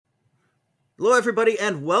Hello, everybody,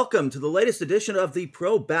 and welcome to the latest edition of the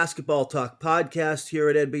Pro Basketball Talk podcast here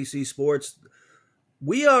at NBC Sports.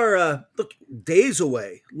 We are days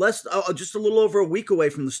away, just a little over a week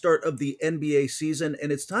away from the start of the NBA season,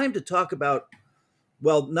 and it's time to talk about,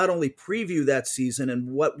 well, not only preview that season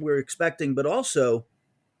and what we're expecting, but also,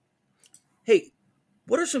 hey,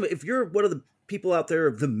 what are some, if you're one of the people out there,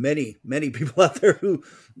 the many people out there who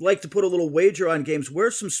like to put a little wager on games,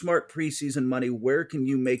 where's some smart preseason money? Where can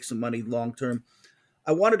you make some money long term?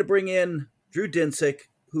 I wanted to bring in Drew Dinsick,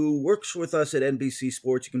 who works with us at NBC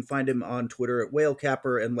Sports. You can find him on Twitter at Whale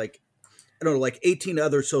Capper and I don't know, 18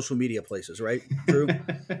 other social media places, right, Drew?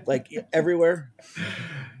 Everywhere.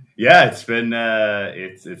 Yeah, it's been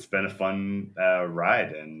a fun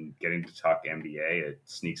ride, and getting to talk NBA, it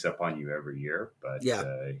sneaks up on you every year. But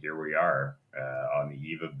Yeah. Here we are on the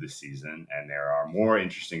eve of the season, and there are more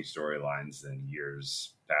interesting storylines than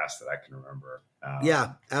years past that I can remember.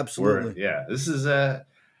 Yeah, absolutely. This is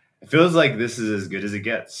it feels like this is as good as it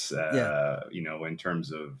gets. Yeah. In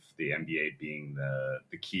terms of the NBA being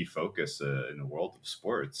the key focus in the world of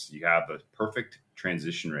sports, you have a perfect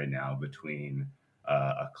transition right now between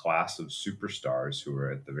a class of superstars who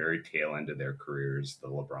are at the very tail end of their careers, the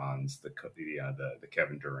LeBrons, the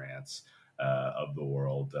Kevin Durant's of the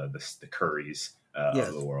world, the Currys Yes.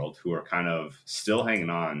 of the world, who are kind of still hanging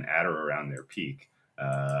on at or around their peak.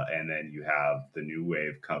 And then you have the new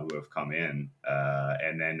wave who have come in.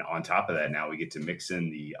 And then on top of that, now we get to mix in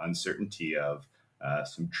the uncertainty of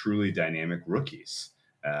some truly dynamic rookies.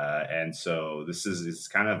 And so this is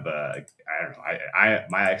kind of I don't know.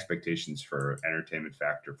 My expectations for entertainment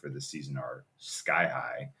factor for this season are sky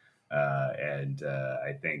high. And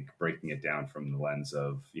I think breaking it down from the lens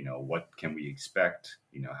of, what can we expect?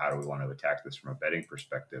 How do we want to attack this from a betting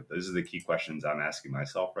perspective? Those are the key questions I'm asking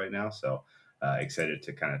myself right now. So excited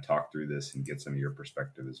to kind of talk through this and get some of your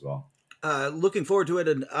perspective as well. Looking forward to it.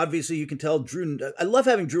 And obviously you can tell Drew, I love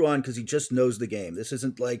having Drew on because he just knows the game. This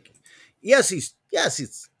isn't like, yes,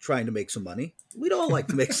 he's trying to make some money. We'd all like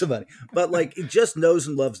to make some money, but he just knows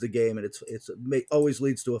and loves the game. And always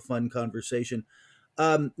leads to a fun conversation.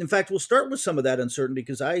 In fact, we'll start with some of that uncertainty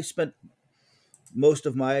because I spent most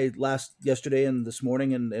of my yesterday and this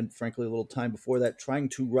morning and frankly a little time before that trying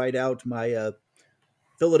to write out my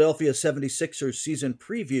Philadelphia 76ers season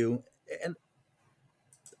preview. And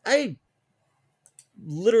I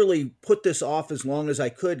literally put this off as long as I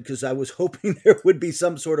could because I was hoping there would be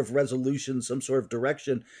some sort of resolution, some sort of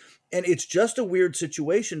direction. And it's just a weird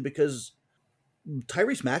situation because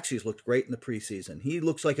Tyrese Maxey's looked great in the preseason. He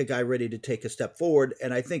looks like a guy ready to take a step forward.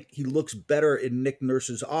 And I think he looks better in Nick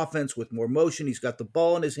Nurse's offense with more motion. He's got the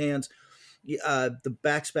ball in his hands. The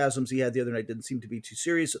back spasms he had the other night didn't seem to be too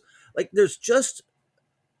serious.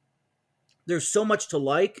 There's so much to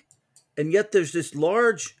like, and yet there's this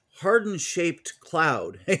large Harden-shaped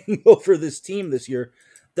cloud hanging over this team this year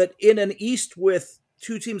that in an East with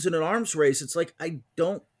two teams in an arms race, it's like I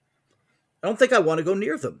don't think I want to go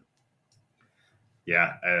near them.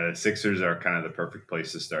 Yeah, Sixers are kind of the perfect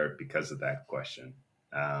place to start because of that question.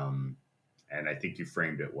 And I think you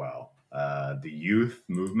framed it well. The youth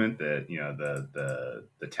movement that,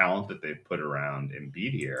 the talent that they've put around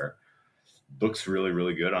Embiid here looks really,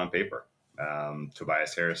 really good on paper.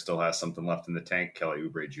 Tobias Harris still has something left in the tank. Kelly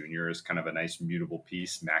Oubre Jr. is kind of a nice mutable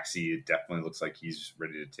piece. Maxey, it definitely looks like he's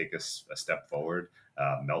ready to take a step forward.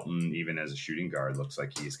 Melton, even as a shooting guard, looks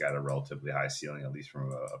like he's got a relatively high ceiling, at least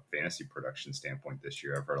from a fantasy production standpoint this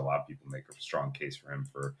year. I've heard a lot of people make a strong case for him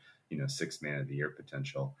for, sixth man of the year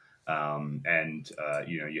potential.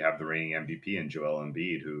 You have the reigning MVP in Joel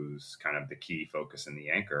Embiid, who's kind of the key focus and the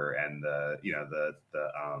anchor, and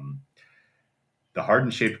the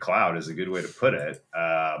Harden-shaped cloud is a good way to put it.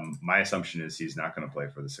 My assumption is he's not going to play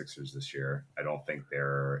for the Sixers this year. I don't think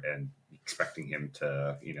they're expecting him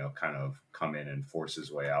to, kind of come in and force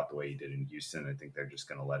his way out the way he did in Houston. I think they're just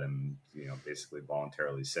going to let him, basically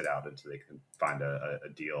voluntarily sit out until they can find a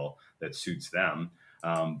deal that suits them.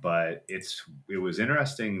 But it was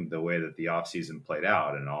interesting the way that the offseason played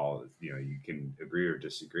out, and all, you can agree or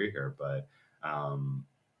disagree here, but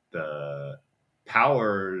the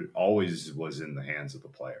power always was in the hands of the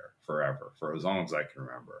player forever, for as long as I can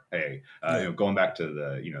remember. Hey, going back to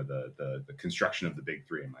the construction of the big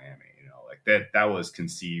three in Miami, that was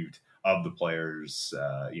conceived of the players,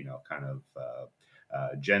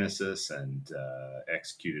 genesis and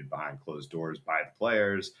executed behind closed doors by the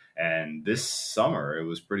players. And this summer, it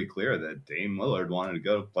was pretty clear that Dame Lillard wanted to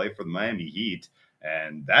go play for the Miami Heat.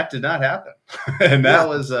 And that did not happen. And that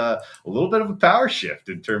was a little bit of a power shift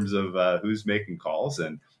in terms of who's making calls.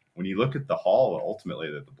 And when you look at the haul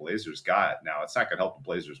ultimately that the Blazers got, now it's not going to help the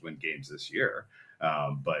Blazers win games this year.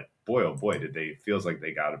 But boy, oh boy, feels like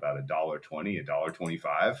they got about $1.20,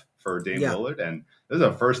 $1.25 for Dame Yeah. Lillard. And this is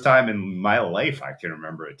the first time in my life I can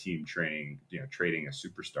remember a team trading a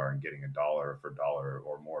superstar and getting $1 for $1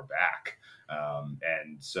 or more back.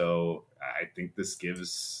 And so I think this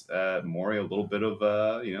gives Morey a little bit of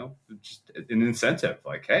just an incentive.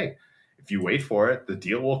 Like, hey, if you wait for it, the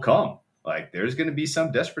deal will come. Like, there's going to be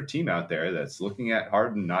some desperate team out there that's looking at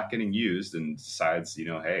Harden not getting used and decides,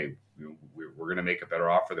 hey, we're going to make a better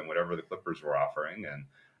offer than whatever the Clippers were offering. And,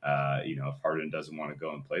 if Harden doesn't want to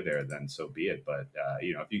go and play there, then so be it. But,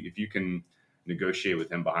 if you can negotiate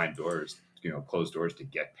with him behind doors, closed doors to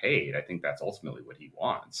get paid, I think that's ultimately what he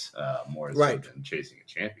wants, more so than chasing a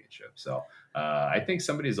championship. So I think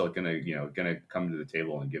somebody's going to come to the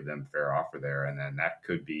table and give them a fair offer there. And then that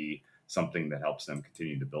could be something that helps them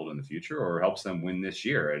continue to build in the future or helps them win this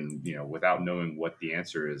year. And, without knowing what the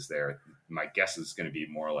answer is there, my guess is going to be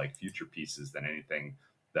more like future pieces than anything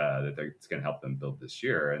that it's going to help them build this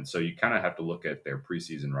year. And so you kind of have to look at their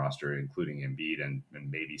preseason roster, including Embiid and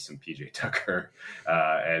maybe some PJ Tucker,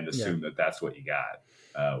 and assume that that's what you got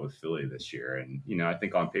with Philly this year. And, I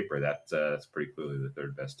think on paper that's pretty clearly the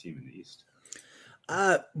third best team in the East.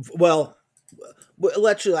 Well,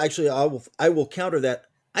 actually, I will counter that.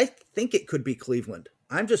 I think it could be Cleveland.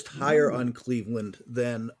 I'm just higher on Cleveland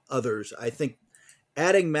than others. I think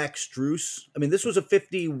adding Max Strus, this was a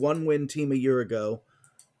 51-win team a year ago.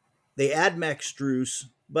 They add Max Strus,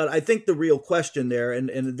 but I think the real question there,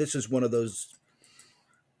 and this is one of those,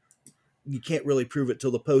 you can't really prove it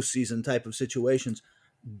till the postseason type of situations.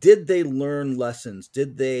 Did they learn lessons?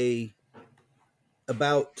 Did they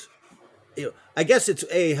I guess it's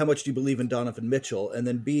A, how much do you believe in Donovan Mitchell? And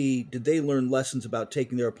then B, did they learn lessons about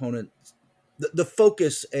taking their opponent, the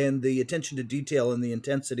focus and the attention to detail and the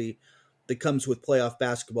intensity that comes with playoff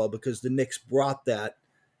basketball, because the Knicks brought that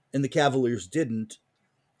and the Cavaliers didn't.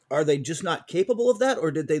 Are they just not capable of that,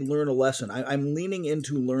 or did they learn a lesson? I'm leaning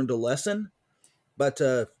into learned a lesson, but,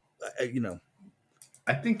 I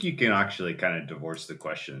think you can actually kind of divorce the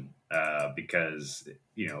question because,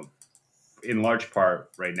 in large part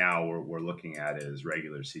right now we're looking at is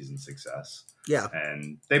regular season success. Yeah.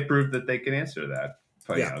 And they proved that they can answer that,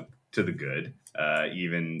 to the good,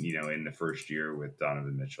 even, in the first year with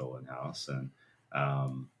Donovan Mitchell in house. And,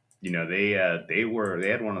 they had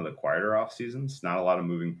one of the quieter off seasons, not a lot of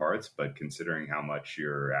moving parts, but considering how much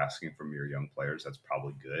you're asking from your young players, that's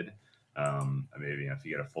probably good. Maybe if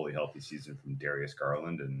you get a fully healthy season from Darius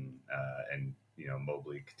Garland and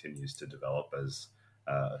Mobley continues to develop as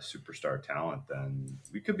a superstar talent, then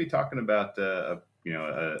we could be talking about a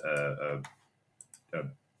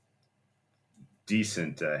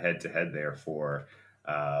decent head-to-head there for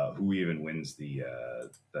who even wins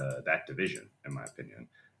that division, in my opinion.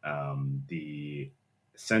 The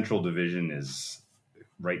Central Division is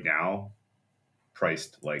right now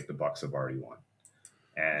priced like the Bucks have already won.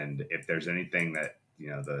 And if there's anything that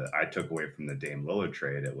I took away from the Dame Lillard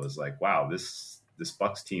trade, it was like, wow, this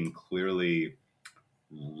Bucks team clearly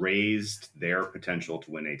raised their potential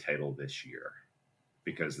to win a title this year,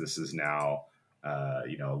 because this is now a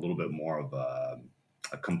little bit more of a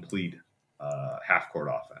complete half court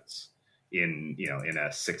offense in a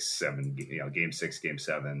 6-7 game 6 game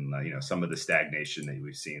 7. Some of the stagnation that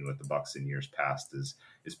we've seen with the Bucks in years past is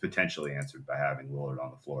potentially answered by having Lillard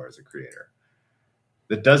on the floor as a creator.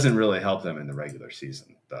 That doesn't really help them in the regular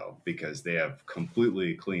season, though, because they have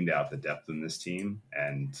completely cleaned out the depth in this team.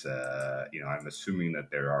 And, I'm assuming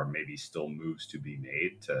that there are maybe still moves to be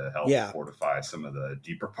made to help fortify some of the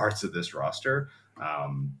deeper parts of this roster.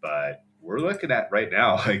 But we're looking at right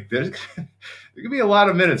now, like there could be a lot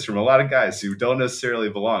of minutes from a lot of guys who don't necessarily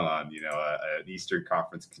belong on, an Eastern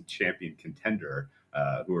Conference champion contender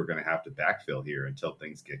who are going to have to backfill here until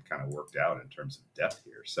things get kind of worked out in terms of depth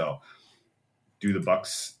here. So, do the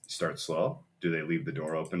Bucks start slow? Do they leave the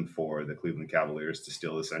door open for the Cleveland Cavaliers to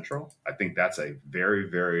steal the Central? I think that's a very,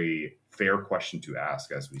 very fair question to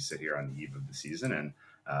ask as we sit here on the eve of the season. And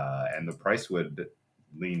the price would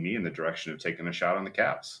lean me in the direction of taking a shot on the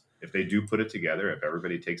Cavs. If they do put it together, if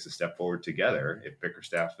everybody takes a step forward together, if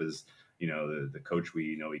Bickerstaff is, the coach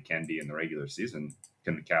we know he can be in the regular season,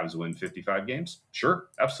 can the Cavs win 55 games? Sure,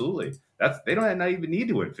 absolutely. They don't not even need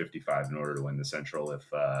to win 55 in order to win the Central if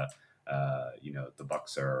the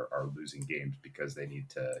Bucks are losing games because they need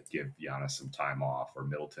to give Giannis some time off, or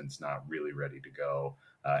Middleton's not really ready to go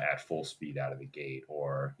at full speed out of the gate,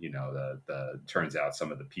 or the turns out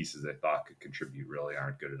some of the pieces they thought could contribute really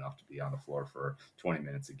aren't good enough to be on the floor for 20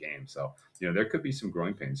 minutes a game. So there could be some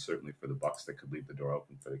growing pains certainly for the Bucks that could leave the door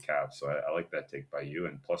open for the Cavs. So I like that take by you,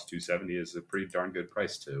 and plus 270 is a pretty darn good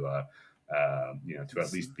price to to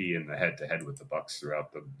at least be in the head-to-head with the Bucks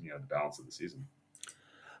throughout the the balance of the season.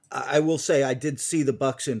 I will say I did see the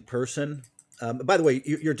Bucks in person. By the way,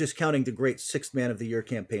 you're discounting the great Sixth Man of the Year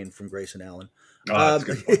campaign from Grayson Allen. Oh, that's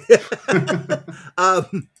good.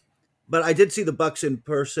 But I did see the Bucks in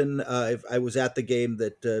person. I was at the game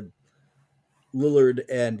that Lillard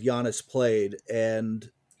and Giannis played, and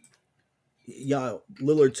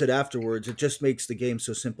Lillard said afterwards, it just makes the game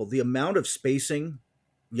so simple. The amount of spacing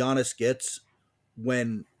Giannis gets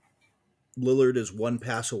when Lillard is one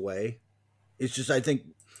pass away, it's just, I think,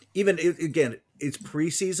 again, it's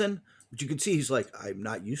preseason, but you can see he's like, I'm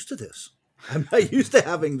not used to this. I'm not used to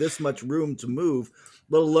having this much room to move,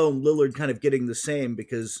 let alone Lillard kind of getting the same,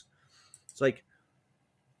 because it's like,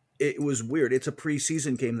 it was weird. It's a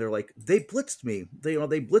preseason game. They're like, they blitzed me. They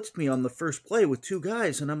blitzed me on the first play with two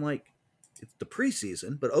guys, and I'm like, it's the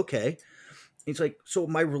preseason, but okay. He's like, so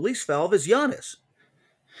my release valve is Giannis.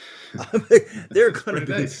 They're going to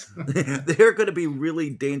be nice. They're going to be really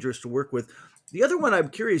dangerous to work with. The other one I'm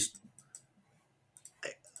curious,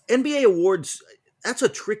 NBA awards. That's a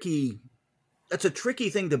tricky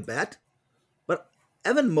thing to bet, but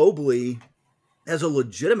Evan Mobley has a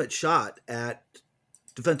legitimate shot at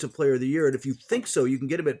Defensive Player of the Year, and if you think so, you can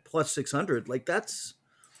get him at plus 600. Like that's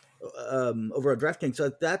over on DraftKings.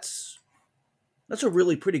 So that's a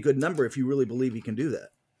really pretty good number if you really believe he can do that.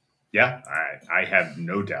 Yeah, I have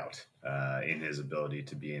no doubt in his ability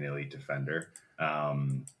to be an elite defender.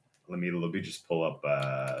 Let me just pull up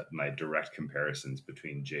my direct comparisons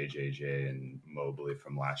between JJJ and Mobley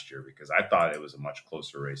from last year, because I thought it was a much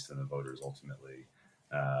closer race than the voters ultimately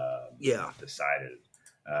decided.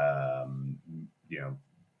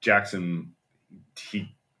 Jackson,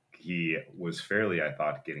 he was fairly, I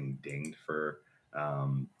thought, getting dinged for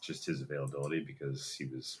just his availability because he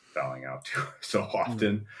was fouling out so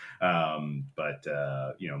often. But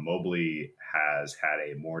Mobley has had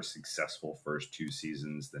a more successful first two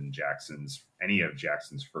seasons than any of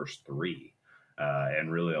Jackson's first three.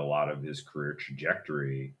 And really a lot of his career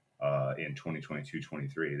trajectory in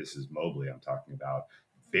 2022-23, this is Mobley I'm talking about,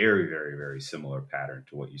 very, very, very similar pattern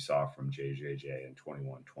to what you saw from JJJ in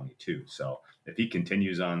 21-22. So if he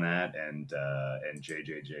continues on that and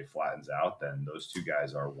JJJ flattens out, then those two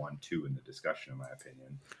guys are 1-2 in the discussion, in my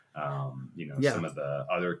opinion. Some of the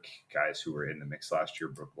other guys who were in the mix last year,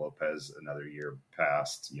 Brook Lopez, another year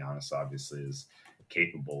past. Giannis obviously is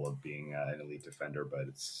capable of being an elite defender, but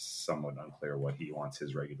it's somewhat unclear what he wants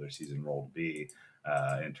his regular season role to be.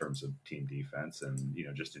 In terms of team defense, and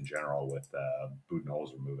just in general with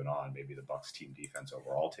Budenholzer moving on, maybe the Bucks team defense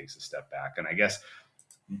overall takes a step back. And I guess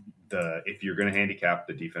if you're going to handicap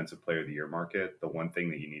the Defensive Player of the Year market, the one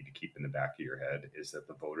thing that you need to keep in the back of your head is that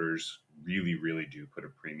the voters really, really do put a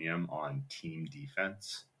premium on team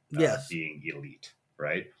defense being elite,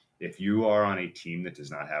 right? If you are on a team that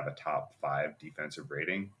does not have a top 5 defensive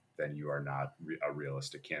rating, then you are not a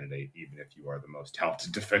realistic candidate, even if you are the most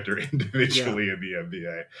talented defender individually in the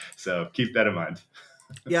NBA. So keep that in mind.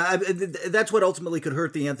 Yeah, that's what ultimately could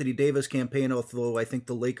hurt the Anthony Davis campaign, although I think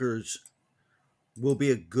the Lakers will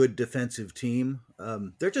be a good defensive team.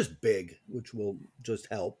 They're just big, which will just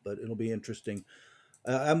help, but it'll be interesting.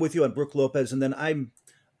 I'm with you on Brook Lopez, and then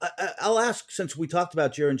I'll ask, since we talked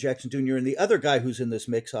about Jaren Jackson Jr. and the other guy who's in this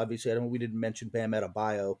mix, obviously, we didn't mention Bam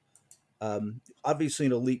Adebayo. Obviously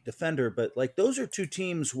an elite defender, but like those are two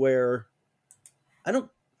teams where I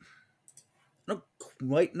don't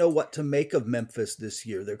quite know what to make of Memphis this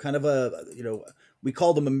year. They're kind of we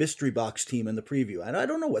call them a mystery box team in the preview, and I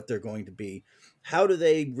don't know what they're going to be. How do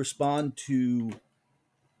they respond to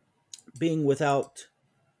being without,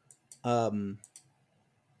 why am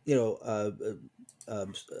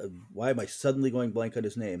I suddenly going blank on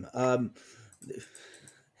his name?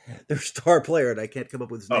 Their star player, and I can't come up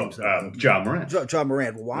with his name. Ja Morant. Ja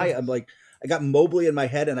Morant. Why? Yeah. I'm like, I got Mobley in my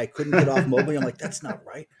head, and I couldn't get off Mobley. I'm like, that's not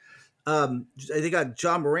right. They got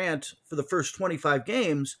Ja Morant for the first 25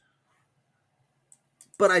 games,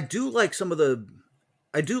 but I do like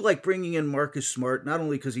bringing in Marcus Smart, not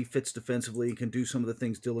only because he fits defensively and can do some of the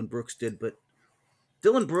things Dillon Brooks did, but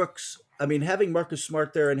Dillon Brooks, having Marcus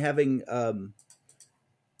Smart there and having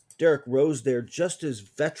Derrick Rose there, just as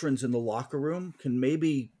veterans in the locker room, can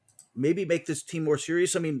maybe make this team more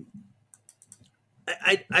serious.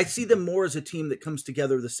 I see them more as a team that comes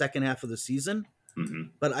together the second half of the season,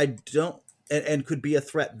 but I don't, and could be a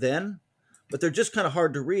threat then, but they're just kind of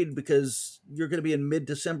hard to read because you're going to be in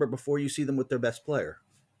mid-December before you see them with their best player.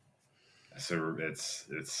 So this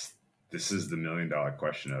is the $1 million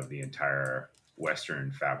question of the entire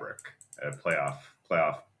Western fabric,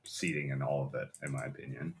 playoff seeding and all of it, in my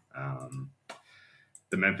opinion.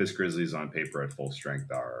 The Memphis Grizzlies on paper at full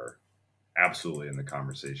strength are absolutely in the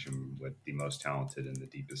conversation with the most talented and the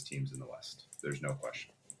deepest teams in the West. There's no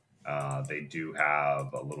question. They do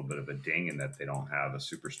have a little bit of a ding in that they don't have a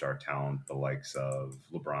superstar talent the likes of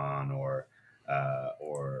LeBron or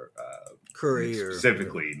Curry or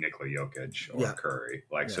specifically Nikola Jokic or yeah, Curry.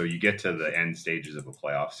 Like, yeah, so you get to the end stages of a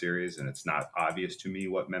playoff series, and it's not obvious to me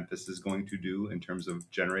what Memphis is going to do in terms of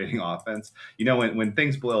generating offense. You know, when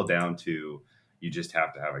things boil down to you just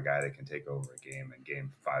have to have a guy that can take over a game in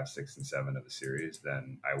game 5, 6, and 7 of the series,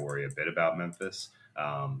 then I worry a bit about Memphis.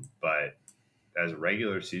 But as a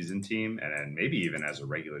regular season team, and then maybe even as a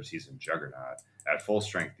regular season juggernaut, at full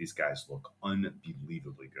strength, these guys look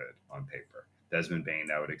unbelievably good on paper. Desmond Bain,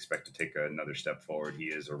 I would expect to take another step forward. He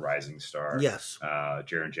is a rising star. yes,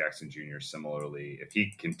 Jaren Jackson Jr. similarly, if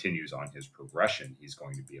he continues on his progression, he's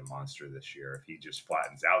going to be a monster this year. If he just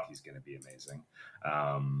flattens out, he's going to be amazing.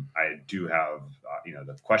 I do have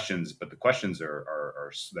the questions, but the questions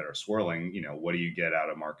are that are swirling. You know, what do you get out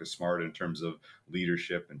of Marcus Smart in terms of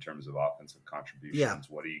leadership, in terms of offensive contributions? yeah.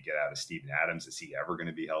 What do you get out of Steven Adams? Is he ever going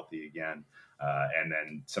to be healthy again? And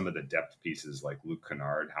then some of the depth pieces like Luke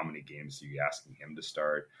Kennard, how many games are you asking him to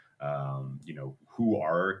start? Who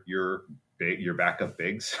are your backup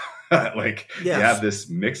bigs? Like, Yes. you have this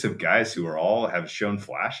mix of guys who are all have shown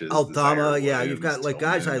flashes. Aldama, yeah, Williams, you've got like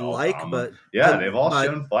Tillman, guys I like, Aldama. but Yeah, they've all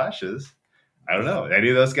shown flashes. I don't know. Any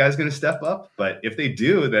of those guys going to step up? But if they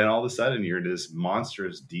do, then all of a sudden you're this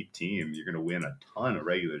monstrous deep team. You're going to win a ton of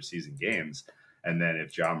regular season games. And then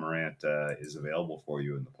if John Morant is available for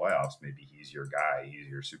you in the playoffs, maybe he's your guy. He's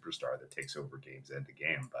your superstar that takes over games end to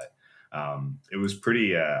game. But it was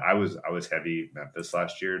pretty. I was heavy Memphis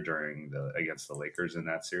last year against the Lakers in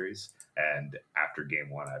that series, and after game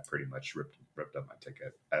one, I pretty much ripped up my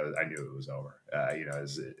ticket. I knew it was over.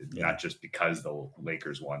 Not just because the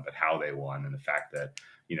Lakers won, but how they won, and the fact that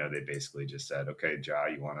they basically just said, "Okay, Ja,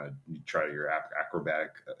 you want to try your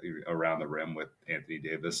acrobatic around the rim with Anthony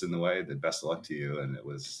Davis in the way? Then best of luck to you." And it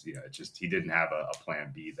was, he didn't have a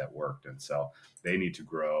plan B that worked, and so they need to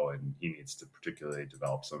grow, and he needs to particularly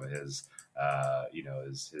develop some of his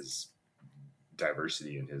his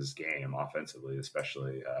diversity in his game offensively,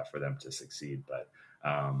 especially for them to succeed. But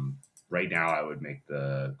right now, I would make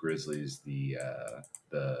the Grizzlies the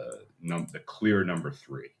clear number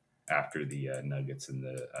 3 after the Nuggets and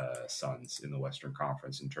the Suns in the Western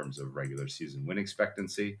Conference in terms of regular season win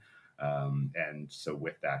expectancy. And so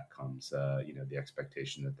with that comes, the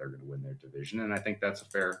expectation that they're going to win their division, and I think that's a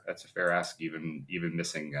fair ask, even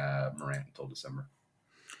missing Morant until December.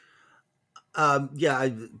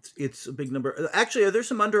 It's a big number. Actually, are there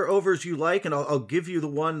some under overs you like? And I'll give you the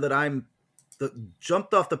one that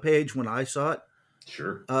jumped off the page when I saw it.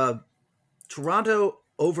 Sure. Toronto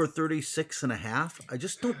over 36.5. I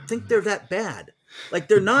just don't think they're that bad. Like,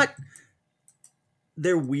 they're not.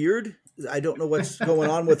 They're weird. I don't know what's going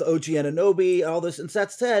on with OG Anunoby, all this. And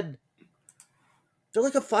that said, they're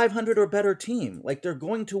like a 500 or better team. Like, they're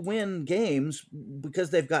going to win games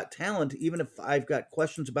because they've got talent, even if I've got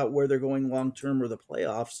questions about where they're going long-term or the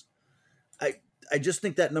playoffs. I just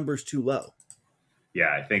think that number's too low.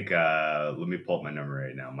 Yeah, I think, let me pull up my number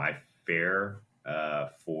right now. My fair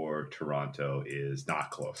for Toronto is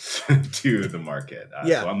not close to the market.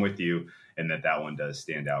 So I'm with you in that one does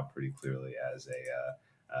stand out pretty clearly as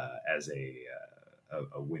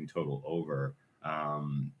a win total over.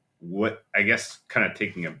 What I guess kind of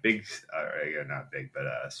taking a big, not big, but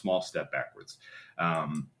a small step backwards.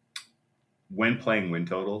 When playing win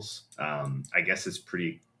totals, I guess it's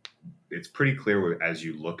pretty clear as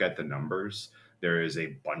you look at the numbers, there is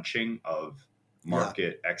a bunching of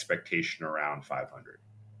market expectation around 500.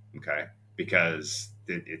 Okay. Because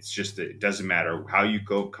it doesn't matter how you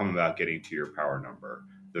come about getting to your power number.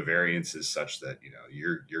 The variance is such that,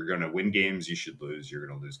 you're going to win games you should lose. You're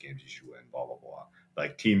going to lose games you should win, blah, blah, blah.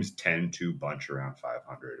 Like, teams tend to bunch around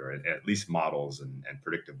 500, or at least models and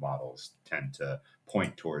predictive models tend to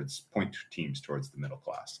point teams towards the middle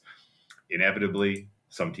class. Inevitably,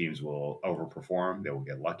 some teams will overperform. They will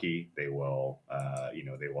get lucky. They will,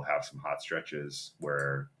 they will have some hot stretches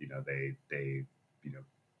where, they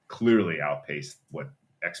clearly outpace what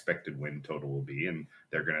expected win total will be, and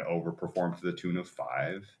they're going to overperform to the tune of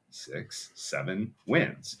 5, 6, 7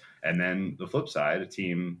 wins. And then the flip side, a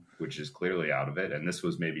team which is clearly out of it, and this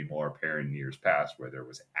was maybe more apparent in years past where there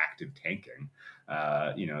was active tanking,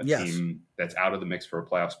 team that's out of the mix for a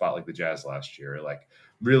playoff spot like the Jazz last year. Like,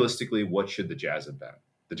 realistically, what should the Jazz have been?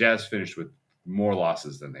 The Jazz finished with more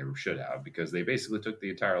losses than they should have because they basically took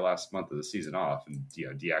the entire last month of the season off and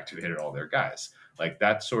deactivated all their guys. Like,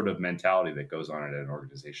 that sort of mentality that goes on at an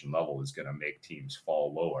organization level is going to make teams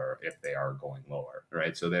fall lower if they are going lower,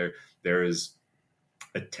 right? So there is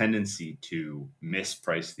a tendency to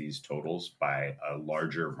misprice these totals by a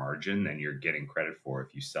larger margin than you're getting credit for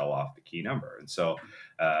if you sell off the key number. And so,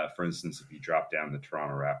 for instance, if you drop down the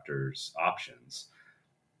Toronto Raptors options,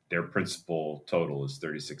 their principal total is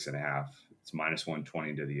 36.5. It's minus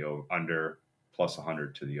 120 to the under, plus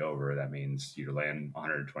 100 to the over. That means you're laying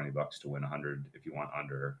 $120 to win 100 if you want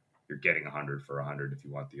under. You're getting 100 for 100 if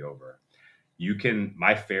you want the over.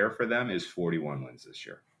 My fair for them is 41 wins this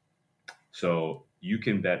year. So you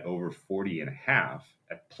can bet over 40.5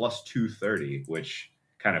 at plus 230, which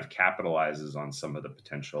kind of capitalizes on some of the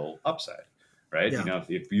potential upside, right? Yeah.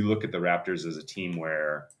 If you look at the Raptors as a team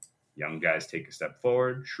where young guys take a step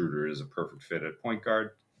forward, Schroeder is a perfect fit at point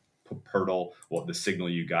guard. Pirtle, the signal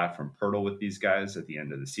you got from Pirtle with these guys at the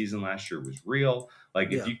end of the season last year was real.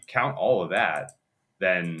 If you count all of that,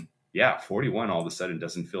 then 41 all of a sudden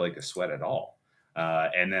doesn't feel like a sweat at all.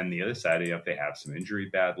 And then the other side, if they have some injury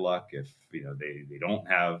bad luck, if they don't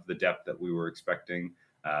have the depth that we were expecting,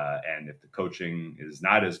 and if the coaching is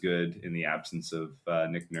not as good in the absence of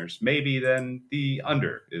Nick Nurse, maybe then the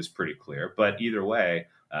under is pretty clear. But either way,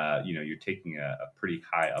 you're taking a pretty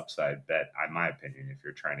high upside bet, in my opinion, if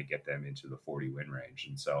you're trying to get them into the 40 win range.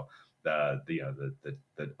 And so the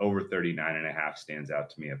over 39.5 stands out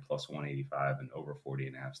to me at plus 185, and over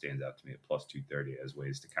 40.5 stands out to me at plus 230 as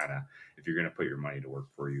ways to kind of, if you're going to put your money to work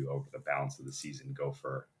for you over the balance of the season, go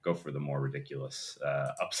for the more ridiculous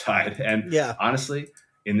upside. And honestly,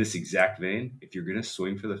 in this exact vein, if you're going to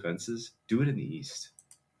swing for the fences, do it in the East.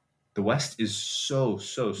 The West is so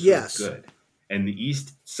good. And the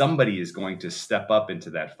East, somebody is going to step up into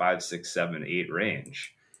that 5, 6, 7, 8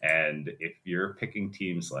 range. And if you're picking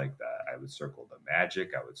teams like that, I would circle the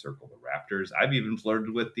Magic. I would circle the Raptors. I've even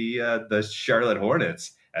flirted with the Charlotte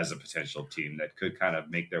Hornets as a potential team that could kind of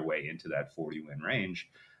make their way into that 40 win range.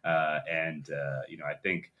 I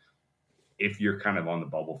think if you're kind of on the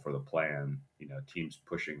bubble for the play-in, teams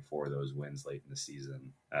pushing for those wins late in the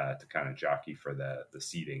season to kind of jockey for the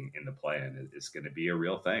seeding in the play-in is going to be a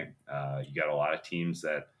real thing. You got a lot of teams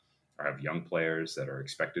that have young players that are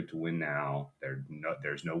expected to win now.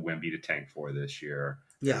 There's no Wemby to tank for this year.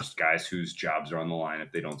 Yeah. There's guys whose jobs are on the line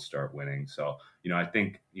if they don't start winning. So, I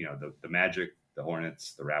think, the Magic, the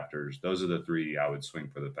Hornets, the Raptors, those are the three I would swing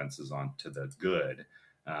for the fences on to the good.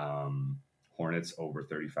 Hornets over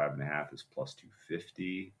 35.5 is plus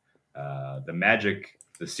 250. The Magic,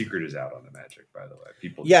 the secret is out on the Magic, by the way.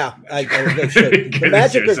 People, the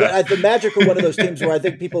Magic are one of those teams where I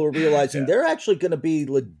think people are realizing they're actually going to be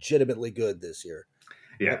legitimately good this year.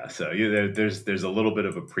 Yeah, so there's a little bit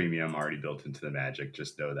of a premium already built into the Magic.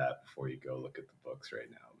 Just know that before you go look at the books right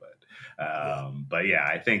now. But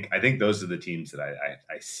I think those are the teams that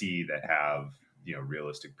I see that have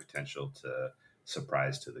realistic potential to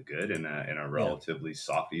surprise to the good in a relatively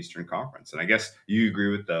soft Eastern Conference. And I guess you agree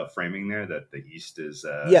with the framing there that the East is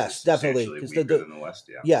yes, definitely weaker than the West.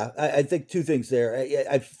 I think two things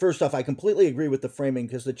there. First off, I completely agree with the framing,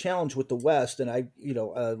 because the challenge with the West, and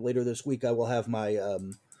later this week I will have my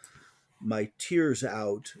my tiers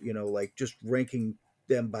out, just ranking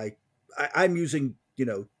them by I'm using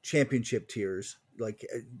championship tiers,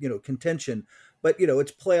 contention, but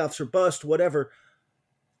it's playoffs or bust, whatever.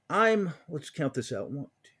 Let's count this out.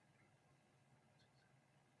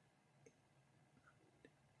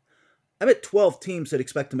 I'm at 12 teams that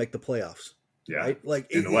expect to make the playoffs. Yeah. Right?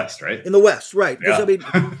 In the West, right? In the West, right. Yeah.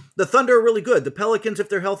 The Thunder are really good. The Pelicans, if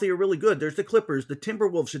they're healthy, are really good. There's the Clippers. The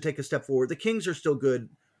Timberwolves should take a step forward. The Kings are still good.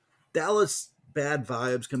 Dallas, bad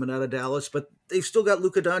vibes coming out of Dallas, but they've still got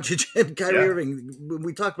Luka Doncic and Kyrie Irving. When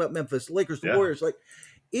we talk about Memphis, Lakers, the Warriors,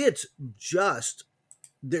 it's just...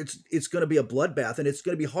 it's going to be a bloodbath, and it's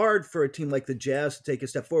going to be hard for a team like the Jazz to take a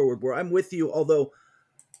step forward, where I'm with you, although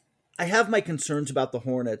I have my concerns about the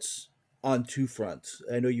Hornets on two fronts.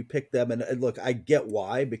 I know you picked them, and look, I get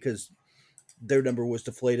why, because their number was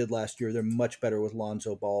deflated last year. They're much better with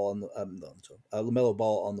LaMelo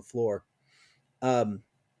Ball on the floor.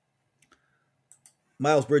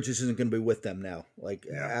 Miles Bridges isn't going to be with them now.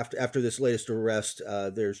 After this latest arrest,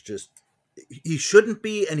 he shouldn't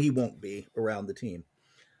be, and he won't be around the team.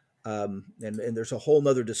 And there's a whole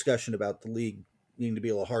nother discussion about the league needing to be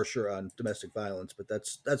a little harsher on domestic violence, but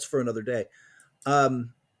that's for another day.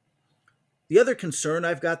 The other concern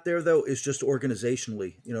I've got there, though, is just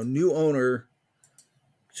organizationally, new owner.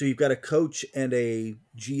 So you've got a coach and a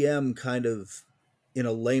GM kind of in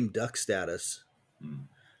a lame duck status.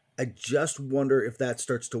 I just wonder if that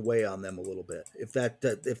starts to weigh on them a little bit. If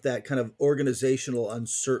that kind of organizational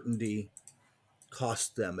uncertainty costs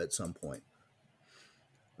them at some point.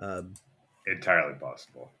 Entirely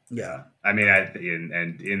possible. Yeah. I mean,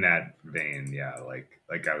 in that vein, yeah,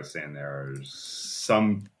 like I was saying, there's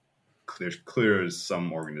clear as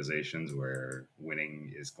some organizations where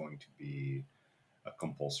winning is going to be a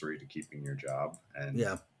compulsory to keeping your job, and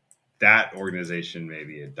Yeah. that organization,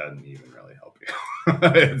 maybe it doesn't even really help you.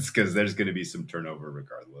 It's because there's going to be some turnover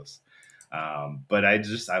regardless. But I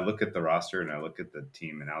look at the roster and I look at the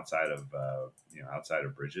team, and outside of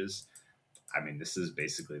Bridges, I mean, this is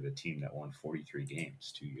basically the team that won 43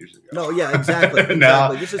 games 2 years ago. No, yeah, exactly.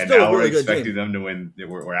 Now, This is and still now a we're really good expecting team. them to win.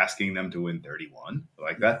 We're asking them to win 31.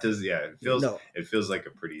 Like that does, yeah. It feels like a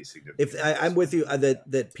pretty significant. I'm with you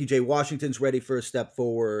that PJ Washington's ready for a step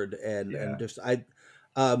forward, and just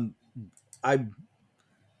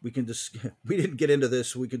we can just we didn't get into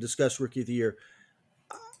this. We can discuss rookie of the year.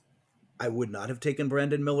 I would not have taken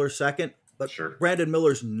Brandon Miller second, but Sure. Brandon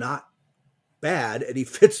Miller's not bad, and he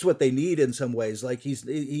fits what they need in some ways. Like he's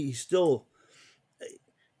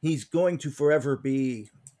going to forever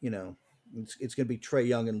be, it's going to be Trae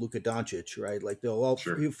Young and Luka Doncic, right? Like they'll all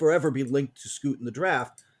forever be linked to Scoot in the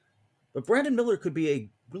draft. But Brandon Miller could be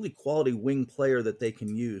a really quality wing player that they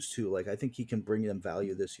can use too. Like I think he can bring them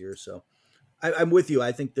value this year. So I'm with you.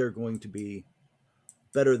 I think they're going to be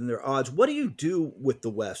better than their odds. What do you do with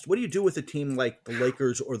the West? What do you do with a team like the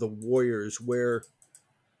Lakers or the Warriors where,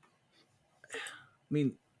 I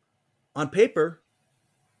mean, on paper,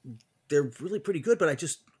 they're really pretty good, but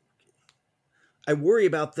I worry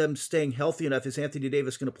about them staying healthy enough. Is Anthony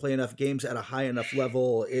Davis going to play enough games at a high enough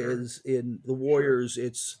level? Is in the Warriors,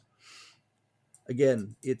 it's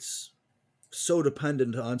so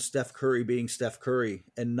dependent on Steph Curry being Steph Curry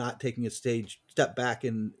and not taking a step back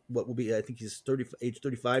in what will be, I think he's age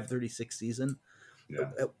 35, 36 season. Yeah.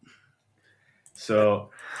 So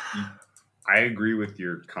I agree with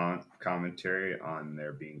your commentary on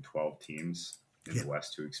there being 12 teams in the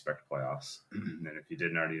West who expect playoffs. And if you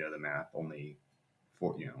didn't already know the math, only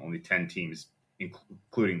 10 teams,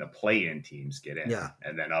 including the play-in teams, get in. Yeah.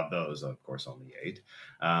 And then of those, of course, only 8.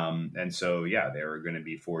 And so, there are going to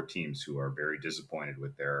be 4 teams who are very disappointed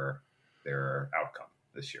with their outcome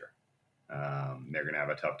this year. They're going to have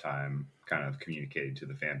a tough time kind of communicating to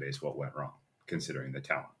the fan base what went wrong, considering the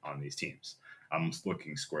talent on these teams. I'm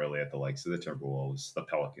looking squarely at the likes of the Timberwolves, the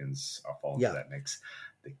Pelicans fall into that mix.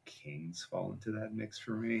 The Kings fall into that mix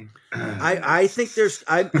for me. I think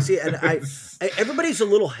everybody's a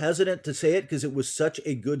little hesitant to say it because it was such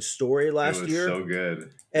a good story last year. So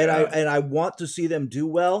good. And I want to see them do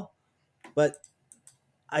well, but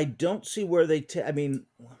I don't see where they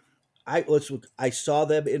I saw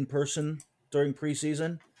them in person during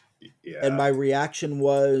preseason. Yeah. And my reaction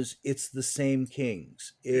was it's the same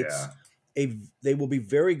Kings. They will be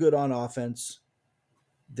very good on offense.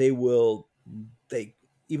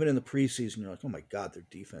 Even in the preseason, you're like, oh my God, their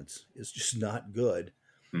defense is just not good.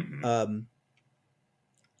 Mm-hmm.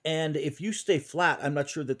 And if you stay flat, I'm not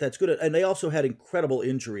sure that that's good. And they also had incredible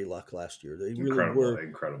injury luck last year. They really were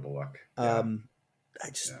incredible luck.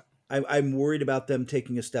 I'm worried about them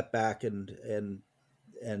taking a step back and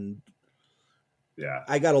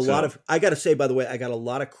I got to say, by the way, I got a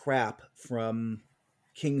lot of crap from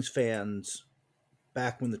Kings fans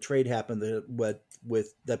back when the trade happened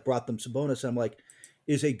that brought them Sabonis. I'm like,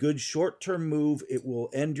 is a good short-term move. It will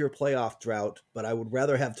end your playoff drought, but I would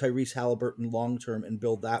rather have Tyrese Halliburton long-term and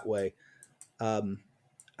build that way.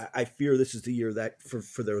 I fear this is the year that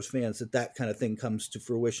for those fans that kind of thing comes to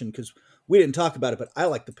fruition because we didn't talk about it, but I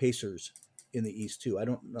like the Pacers in the East too. I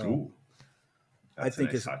don't know. Ooh, that's a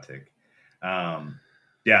nice hot take.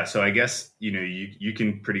 So I guess, you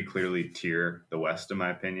can pretty clearly tier the West, in my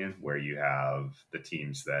opinion, where you have the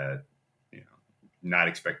teams that, not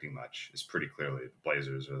expecting much is pretty clearly the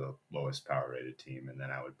Blazers are the lowest power rated team. And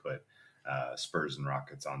then I would put Spurs and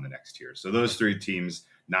Rockets on the next tier. So those 3 teams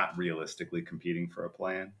not realistically competing for a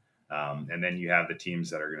play-in. And then you have the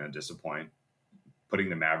teams that are going to disappoint.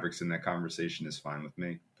 Putting the Mavericks in that conversation is fine with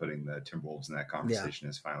me. Putting the Timberwolves in that conversation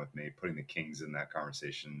is fine with me. Putting the Kings in that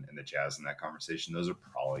conversation and the Jazz in that conversation, those are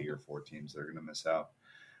probably your 4 teams that are going to miss out.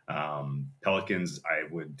 Pelicans, I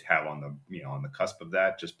would have on the cusp of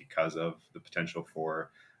that just because of the potential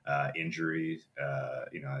for injury,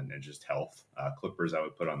 and just health. Clippers, I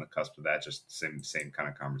would put on the cusp of that. Just same kind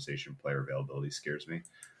of conversation. Player availability scares me.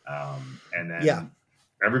 And then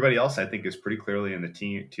everybody else, I think, is pretty clearly in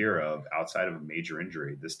the tier of outside of a major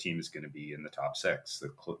injury. This team is going to be in the top 6.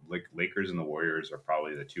 The Lakers and the Warriors are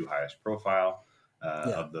probably the 2 highest profile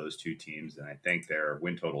of those 2 teams. And I think their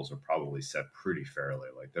win totals are probably set pretty fairly.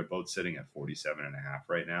 Like they're both sitting at 47.5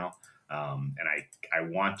 right now. And I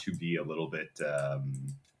want to be a little bit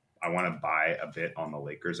I want to buy a bit on the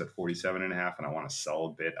Lakers at 47.5, and I want to sell a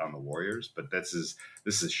bit on the Warriors. But this is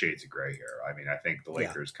shades of gray here. I mean, I think the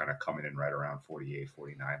Lakers kind of coming in right around 48,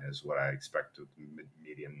 49 is what I expect with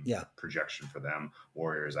median projection for them.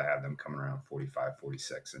 Warriors, I have them coming around 45,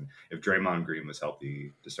 46. And if Draymond Green was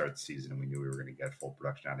healthy to start the season and we knew we were going to get full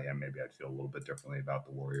production out of him, maybe I'd feel a little bit differently about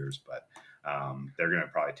the Warriors. But they're going to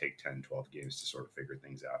probably take 10, 12 games to sort of figure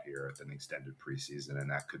things out here at an extended preseason,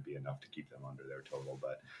 and that could be enough to keep them under their total.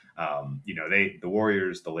 But the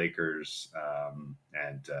Warriors, the Lakers,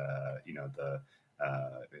 and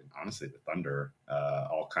honestly the Thunder,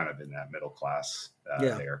 all kind of in that middle class.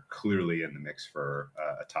 They are clearly in the mix for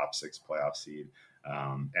a top 6 playoff seed,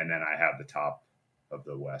 and then I have the top of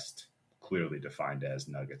the West clearly defined as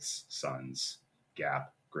Nuggets, Suns,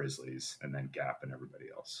 Gap, Grizzlies, and then Gap and everybody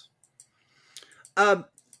else.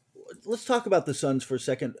 Let's talk about the Suns for a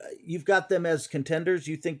second. You've got them as contenders.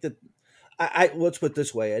 You think that let's put it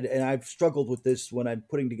this way, and I've struggled with this when I'm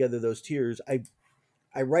putting together those tiers.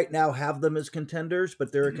 I right now have them as contenders,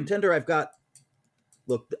 but they're a contender. I've got,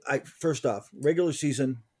 first off, regular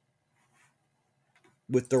season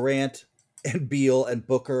with Durant and Beal and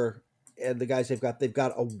Booker and the guys they're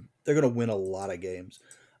going to win a lot of games.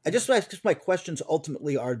 My questions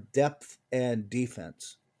ultimately are depth and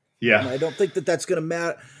defense. Yeah. And I don't think that's going to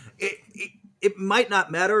matter. It might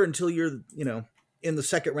not matter until you're, in the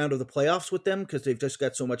second round of the playoffs with them because they've just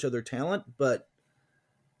got so much other talent. But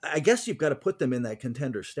I guess you've got to put them in that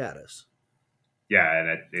contender status. Yeah,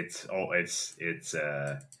 and it's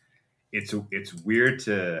weird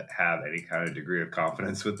to have any kind of degree of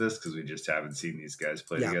confidence with this because we just haven't seen these guys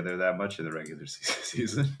play together that much in the regular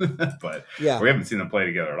season. But we haven't seen them play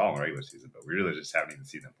together at all in the regular season. But we really just haven't even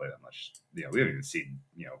seen them play that much. We haven't even seen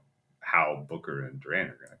how Booker and Durant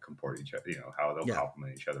are going to comport each other, how they'll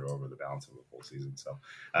complement each other over the balance of the full season. So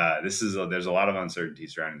there's a lot of uncertainty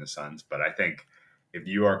surrounding the Suns, but I think if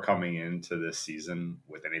you are coming into this season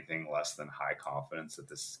with anything less than high confidence that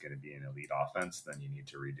this is going to be an elite offense, then you need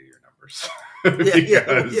to redo your numbers.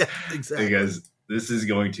 Exactly. Because this is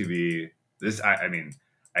going to be this.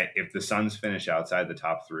 If the Suns finish outside the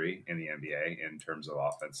top 3 in the NBA in terms of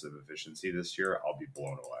offensive efficiency this year, I'll be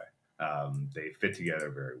blown away. They fit together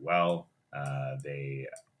very well. They,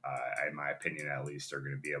 in my opinion, at least, are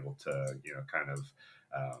going to be able to,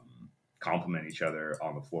 complement each other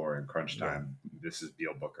on the floor in crunch time. This is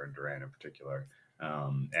Beal, Booker, and Durant in particular.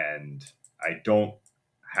 And I don't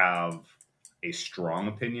have a strong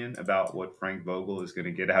opinion about what Frank Vogel is going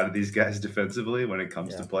to get out of these guys defensively when it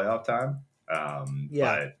comes to playoff time.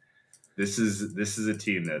 But this is a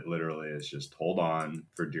team that literally is just hold on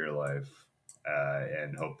for dear life.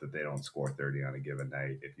 And hope that they don't score 30 on a given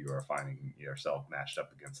night if you are finding yourself matched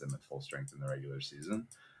up against them at full strength in the regular season.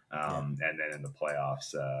 And then in the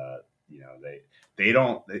playoffs, they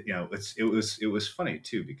don't, it was funny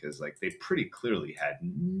too, because they pretty clearly had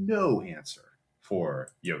no answer for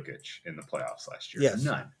Jokic in the playoffs last year. Yes.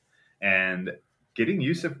 None. And getting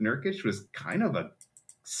Yusuf Nurkic was kind of a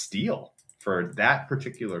steal for that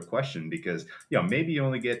particular question, because maybe you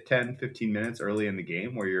only get 10, 15 minutes early in the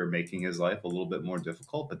game where you're making his life a little bit more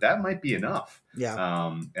difficult, but that might be enough.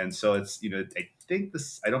 And so it's, I think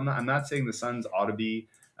I'm not saying the Suns ought to be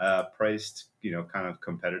priced, kind of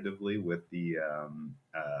competitively with the,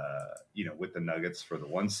 with the Nuggets for the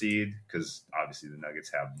 1 seed, because obviously the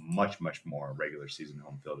Nuggets have much, much more regular season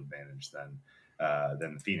home field advantage than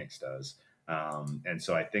the Phoenix does. And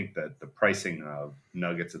so I think that the pricing of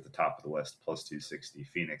Nuggets at the top of the West plus 260,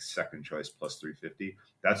 Phoenix second choice plus 350,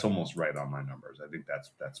 that's almost right on my numbers. I think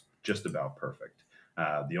that's just about perfect.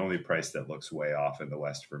 The only price that looks way off in the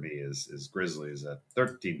West for me is Grizzlies at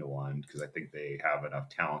 13-1, because I think they have enough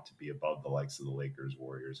talent to be above the likes of the Lakers,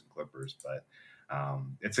 Warriors, and Clippers. But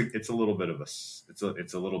it's a little bit of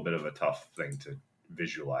a tough thing to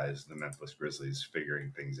visualize the Memphis Grizzlies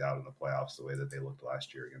figuring things out in the playoffs the way that they looked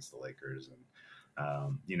last year against the Lakers. And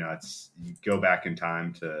it's, you go back in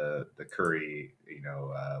time to the Curry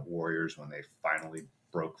Warriors when they finally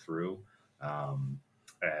broke through,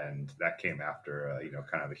 and that came after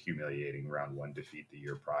kind of a humiliating round 1 defeat the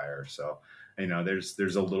year prior. So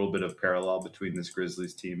there's a little bit of parallel between this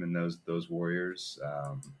Grizzlies team and those Warriors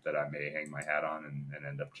that I may hang my hat on and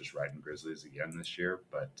end up just riding Grizzlies again this year.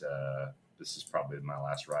 But this is probably my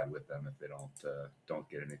last ride with them if they don't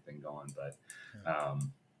get anything going. But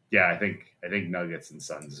I think Nuggets and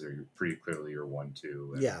Suns are pretty clearly your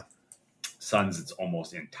 1-2. Suns, it's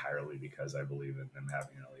almost entirely because I believe in them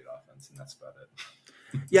having an elite offense, and that's about it.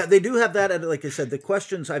 Yeah, they do have that. And like I said, the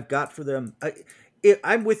questions I've got for them,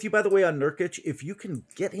 I'm with you, by the way, on Nurkic. If you can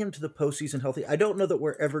get him to the postseason healthy, I don't know that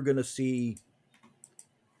we're ever going to see,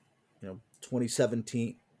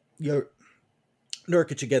 2017, You're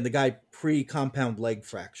Nurkic again, the guy pre-compound leg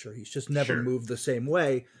fracture. He's just never Sure. moved the same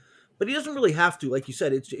way, but he doesn't really have to. Like you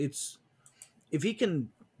said, it's if he can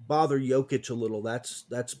bother Jokic a little,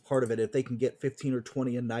 that's part of it. If they can get 15 or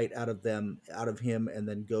 20 a night out of him, and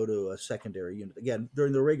then go to a secondary unit again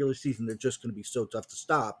during the regular season, they're just going to be so tough to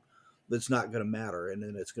stop that's not going to matter, and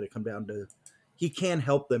then it's going to come down to he can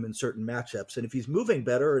help them in certain matchups, and if he's moving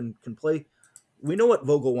better and can play, we know what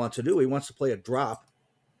Vogel wants to do. He wants to play a drop,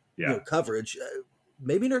 Yeah. coverage.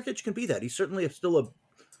 Maybe Nurkic can be that. He's certainly still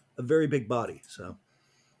a very big body. So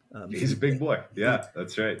He's a big boy. Yeah,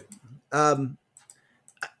 that's right.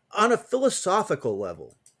 on a philosophical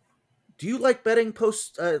level, do you like betting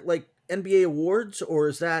post like NBA awards, or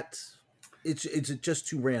is it just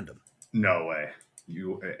too random? No way.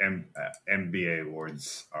 NBA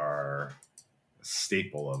awards are a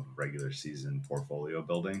staple of regular season portfolio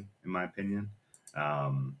building, in my opinion.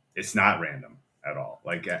 It's not random at all.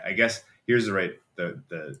 Like I guess here's I'm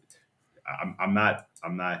not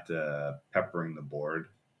peppering the board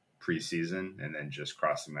preseason and then just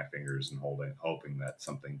crossing my fingers and hoping that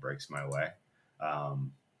something breaks my way.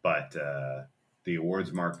 But the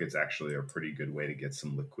awards market's actually a pretty good way to get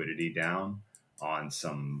some liquidity down on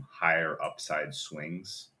some higher upside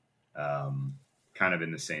swings, kind of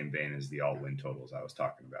in the same vein as the all win totals I was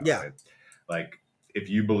talking about. Yeah. Right? Like if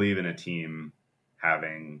you believe in a team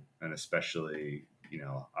having an especially,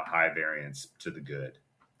 a high variance to the good.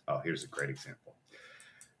 Oh, here's a great example.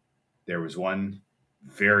 There was one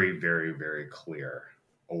very, very, very clear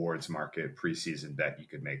awards market preseason bet you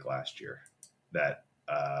could make last year that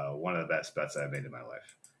one of the best bets I've made in my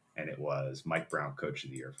life. And it was Mike Brown, Coach of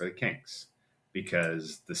the Year for the Kings,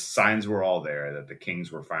 because the signs were all there that the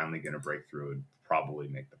Kings were finally going to break through and probably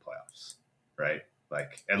make the playoffs, right?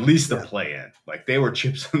 Like at least the play in, like they were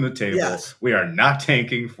chips on the table. Yes. We are not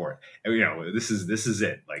tanking for it. And, this is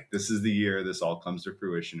it. Like this is the year this all comes to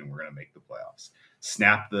fruition and we're going to make the playoffs.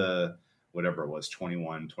 Snap the, whatever it was,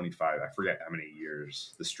 21, 25. I forget how many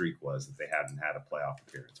years the streak was that they hadn't had a playoff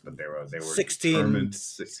appearance, but they were 16. determined.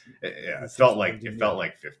 Yeah, it felt like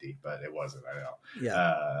 50, but it wasn't. I know.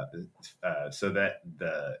 Yeah. So that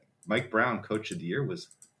the Mike Brown Coach of the Year was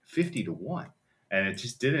 50-1. And it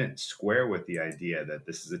just didn't square with the idea that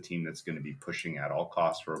this is a team that's going to be pushing at all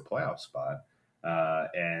costs for a playoff spot.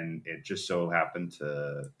 And it just so happened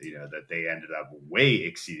to, that they ended up way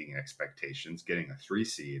exceeding expectations, getting a 3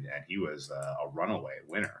 seed, and he was a runaway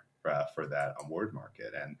winner for that award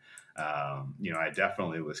market. And, I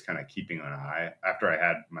definitely was kind of keeping an eye after I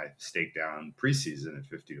had my stake down preseason at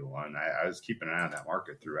 50-1. I was keeping an eye on that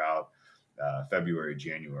market throughout February,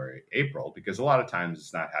 January, April, because a lot of times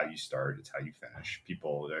it's not how you start, it's how you finish.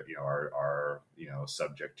 People that are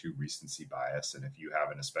subject to recency bias, and if you have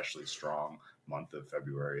an especially strong month of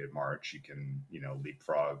February and March, you can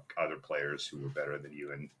leapfrog other players who were better than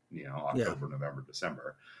you in October, November,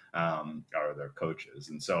 December, or their coaches.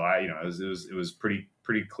 And so it was pretty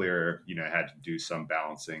clear. I had to do some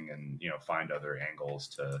balancing and find other angles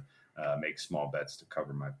to make small bets to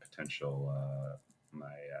cover my potential.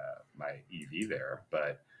 My EV there,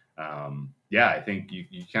 but I think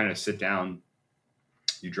you kind of sit down,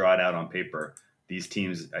 you draw it out on paper. These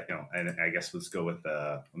teams, and I guess let's go with.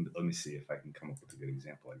 Let me see if I can come up with a good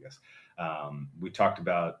example. I guess we talked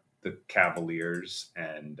about the Cavaliers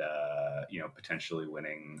and potentially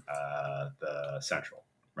winning the Central,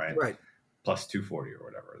 right? Right. Plus 240 or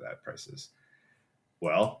whatever that price is.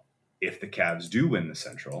 Well, if the Cavs do win the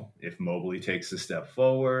Central, if Mobley takes a step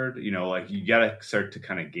forward, you got to start to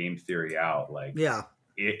kind of game theory out. Like,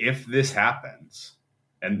 if this happens,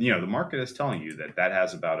 and the market is telling you that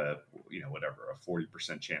has about a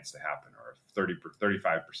 40% chance to happen, or a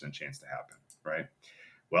 35% chance to happen, right?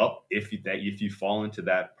 Well, if you fall into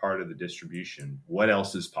that part of the distribution, what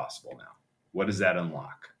else is possible now? What does that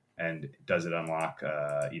unlock? And does it unlock,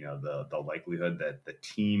 the likelihood that the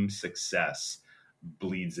team success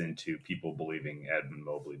bleeds into people believing Edmund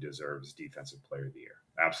Mobley deserves Defensive Player of the Year?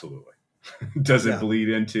 Absolutely. Does it bleed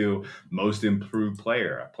into most improved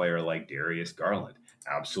player, a player like Darius Garland?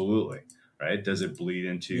 Absolutely. Right? Does it bleed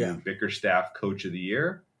into Bickerstaff Coach of the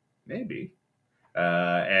Year? Maybe.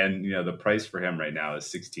 And the price for him right now is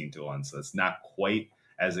 16-1, so it's not quite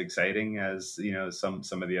as exciting as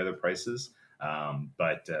some of the other prices.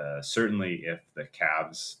 But certainly, if the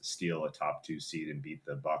Cavs steal a top 2 seed and beat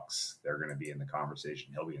the Bucks, they're going to be in the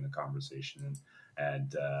conversation. He'll be in the conversation,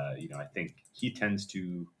 and I think he tends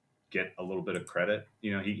to get a little bit of credit.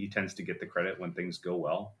 He tends to get the credit when things go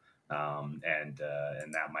well, and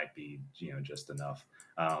that might be just enough.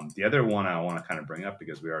 The other one I want to kind of bring up,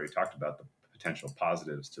 because we already talked about the potential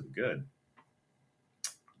positives to the good.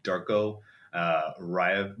 Darko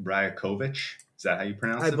Rajakovic. Is that how you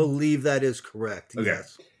pronounce I it? believe that is correct. Okay.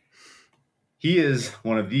 Yes. He is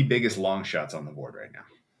one of the biggest long shots on the board right now.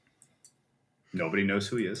 Nobody knows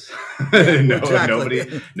who he is.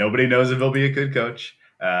 Exactly. Nobody knows if he'll be a good coach.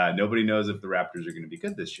 Nobody knows if the Raptors are going to be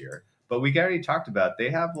good this year. But we already talked about they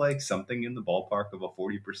have like something in the ballpark of a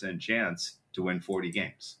 40% chance to win 40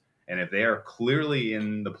 games. And if they are clearly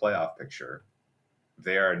in the playoff picture,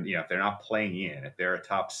 they are, if they're not playing in, if they're a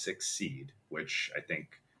top 6 seed, which I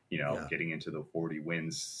think, getting into the 40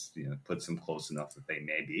 wins, puts them close enough that they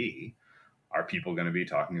may be, are people going to be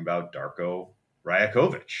talking about Darko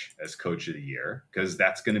Rajakovic as coach of the year? Because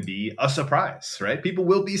that's going to be a surprise, right? People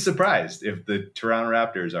will be surprised if the Toronto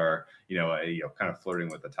Raptors are, kind of flirting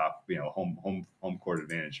with the top, home court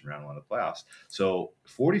advantage in round one of the playoffs. So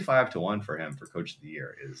 45-1 for him for coach of the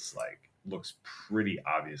year is looks pretty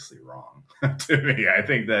obviously wrong to me. I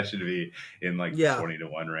think that should be in the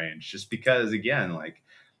 20-1 range, just because, again,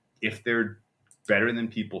 if they're better than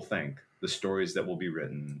people think, the stories that will be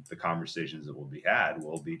written, the conversations that will be had,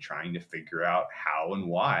 will be trying to figure out how and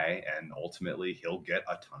why, and ultimately he'll get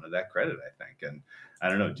a ton of that credit, I think. And I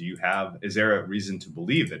don't know, is there a reason to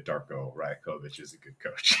believe that Darko Rajakovic is a good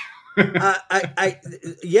coach?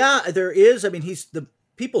 Yeah, there is. I mean, the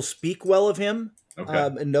people speak well of him,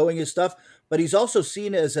 and knowing his stuff, but he's also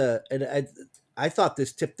seen as I thought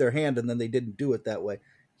this tipped their hand, and then they didn't do it that way.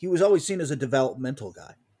 He was always seen as a developmental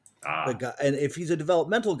guy. And if he's a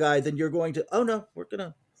developmental guy, then you're going to, we're going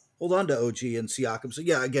to hold on to OG and Siakam. So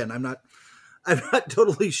yeah, again, I'm not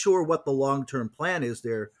totally sure what the long-term plan is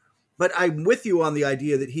there, but I'm with you on the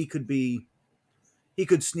idea that he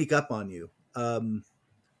could sneak up on you.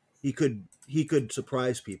 He could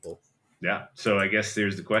surprise people. Yeah. So I guess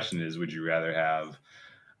there's the question is, would you rather have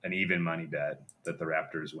an even money bet that the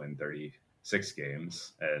Raptors win 36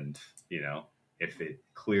 games and, if it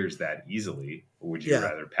clears that easily, would you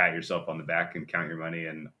rather pat yourself on the back and count your money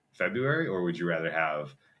in February, or would you rather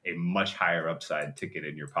have a much higher upside ticket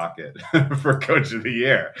in your pocket for coach of the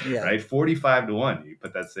year, right? 45-1, you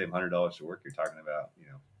put that same $100 to work, you're talking about,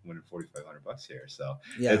 winning $4,500 here. So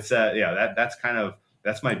it's,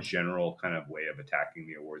 that's my general kind of way of attacking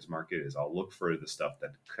the awards market is I'll look for the stuff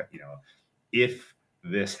that, if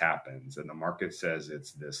this happens and the market says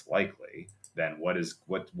it's this likely, then what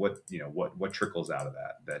trickles out of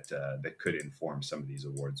that could inform some of these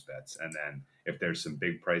awards bets. And then if there's some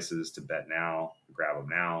big prices to bet now, grab them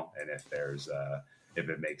now. And if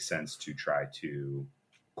it makes sense to try to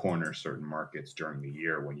corner certain markets during the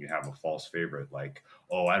year when you have a false favorite,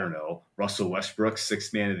 I don't know, Russell Westbrook,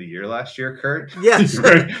 6th man of the year last year, Kurt. Yes. You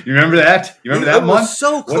remember that? You remember that month?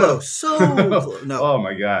 So close. No. Oh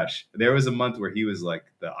my gosh. There was a month where he was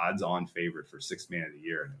the odds on favorite for 6th man of the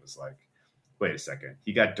year. And it was wait a second.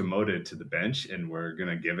 He got demoted to the bench and we're going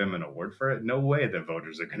to give him an award for it? No way the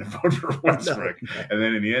voters are going to vote for Westbrook. No. And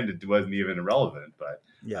then in the end, it wasn't even irrelevant. But,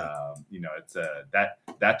 it's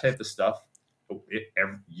that type of stuff.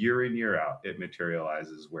 Year in, year out, it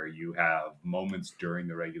materializes where you have moments during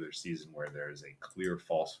the regular season where there is a clear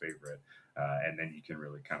false favorite, and then you can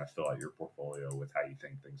really kind of fill out your portfolio with how you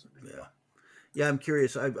think things are going to go. Yeah, I'm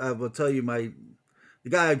curious. I will tell you the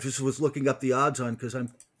guy I just was looking up the odds on because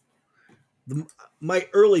my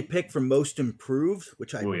early pick for most improved,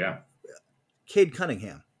 which Cade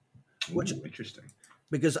Cunningham. Which interesting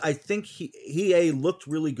because I think he looked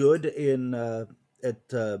really good in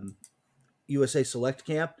at USA Select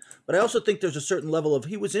Camp, but I also think there's a certain level of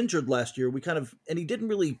he was injured last year. And he didn't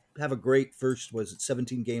really have a great first,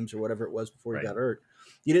 17 games or whatever it was before he got hurt.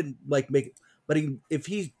 He didn't make it, but if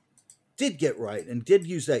he did get right and did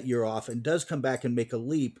use that year off and does come back and make a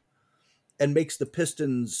leap and makes the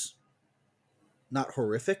Pistons not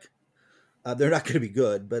horrific, they're not going to be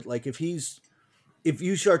good. But if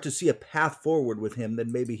you start to see a path forward with him,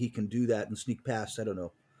 then maybe he can do that and sneak past. I don't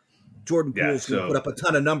know. Jordan Poole's going to put up a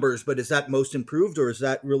ton of numbers, but is that most improved, or is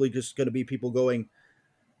that really just going to be people going,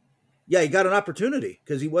 he got an opportunity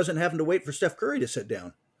because he wasn't having to wait for Steph Curry to sit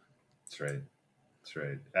down? That's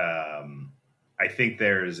right. I think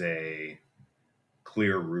there's a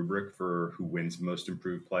clear rubric for who wins most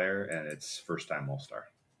improved player, and it's first-time All-Star.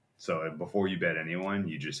 So before you bet anyone,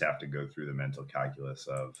 you just have to go through the mental calculus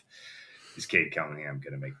of, is Cade Cunningham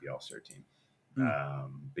going to make the All-Star team?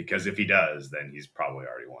 Because if he does, then he's probably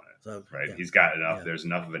already won it, right? Yeah. He's got enough. Yeah. There's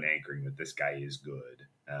enough of an anchoring that this guy is good,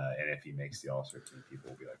 and if he makes the All-Star team,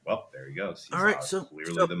 people will be like, "Well, there he goes. He's all right,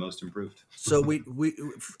 clearly the most improved." So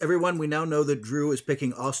everyone, we now know that Drew is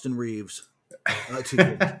picking Austin Reeves. Too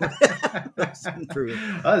good.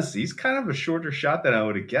 He's kind of a shorter shot than I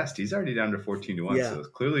would have guessed. He's already down to 14-1. Yeah. So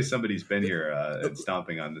clearly somebody's been here and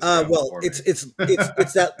stomping on this. Well, it's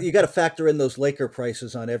that you got to factor in those Laker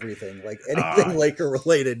prices on everything. Like anything Laker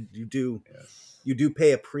related, you do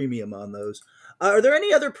pay a premium on those. Are there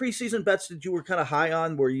any other preseason bets that you were kind of high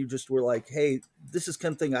on where you just were like, hey, this is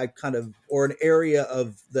something I kind of, or an area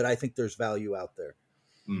of that I think there's value out there?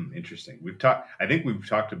 Interesting. I think we've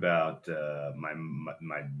talked about my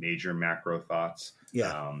major macro thoughts.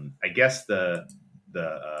 Yeah. I guess the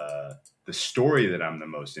story that I'm the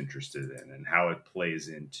most interested in and how it plays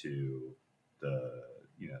into the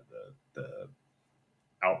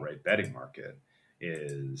outright betting market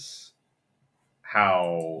is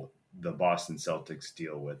how the Boston Celtics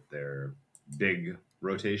deal with their big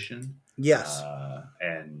rotation. Yes.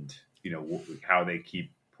 And how they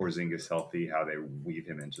keep Porzingis healthy, how they weave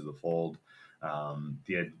him into the fold.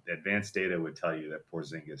 The advanced data would tell you that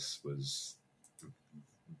Porzingis was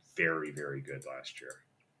very, very good last year.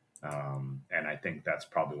 And I think that's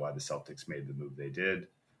probably why the Celtics made the move they did.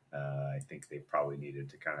 I think they probably needed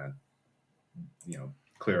to kind of,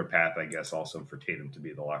 clear a path, I guess, also for Tatum to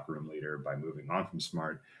be the locker room leader by moving on from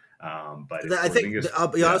Smart. But I think I'll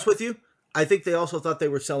be honest with you. I think they also thought they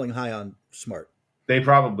were selling high on Smart. They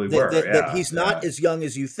probably were. That he's not as young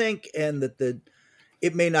as you think, and that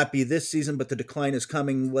it may not be this season, but the decline is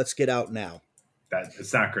coming. Let's get out now.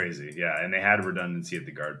 It's not crazy, yeah. And they had redundancy at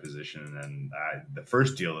the guard position, and the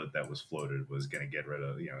first deal that was floated was going to get rid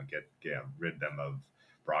of, rid them of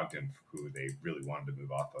Brogdon, who they really wanted to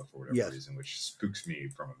move off of for whatever reason, which spooks me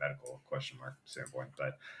from a medical question mark standpoint.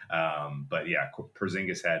 But yeah,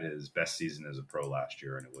 Porzingis had his best season as a pro last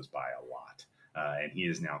year, and it was by a lot. And he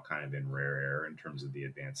is now kind of in rare air in terms of the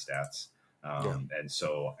advanced stats. And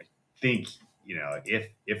so I think,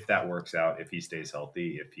 if that works out, if he stays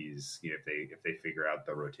healthy, if they figure out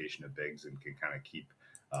the rotation of bigs and can kind of keep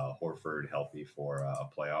Horford healthy for a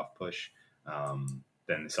playoff push,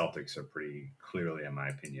 then the Celtics are pretty clearly, in my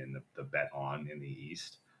opinion, the bet on in the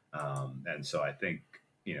East. And so I think,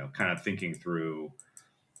 kind of thinking through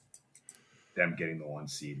them getting the 1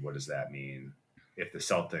 seed, what does that mean? If the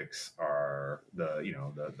Celtics are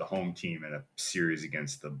the home team in a series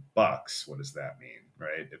against the Bucks, what does that mean,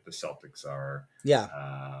 right? If the Celtics are,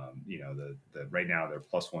 right now they're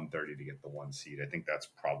plus 130 to get the 1 seed. I think that's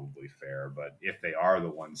probably fair. But if they are the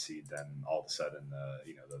 1 seed, then all of a sudden,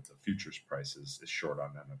 the futures price is short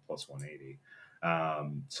on them at plus 180.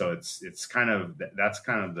 So it's kind of that's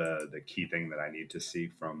kind of the key thing that I need to see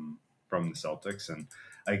from the Celtics. And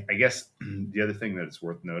I guess the other thing that it's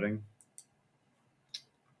worth noting.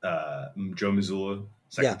 Joe Mazzulla,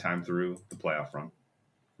 second time through the playoff run,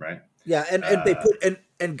 right? Yeah, and they put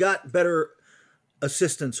and got better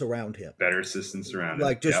assistants around him. Better assistants around him.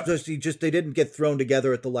 Like they didn't get thrown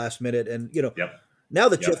together at the last minute, and now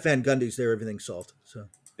that Jeff Van Gundy's there, everything's solved. So.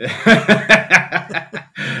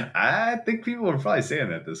 I think people were probably saying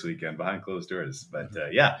that this weekend behind closed doors, but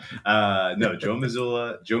no, Joe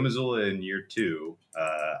Mazzulla in year 2,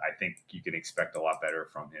 I think you can expect a lot better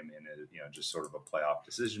from him in just sort of a playoff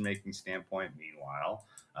decision making standpoint. Meanwhile,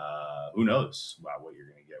 who knows what you're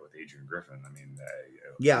going to get with Adrian Griffin? I mean,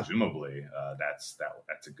 presumably that's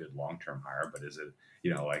a good long term hire, but is it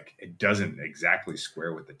it doesn't exactly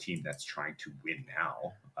square with the team that's trying to win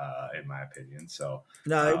now, in my opinion. So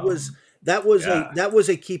no, that was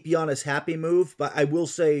a keep Giannis happy move. But I will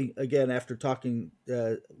say again, after talking,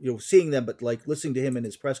 seeing them, but like listening to him in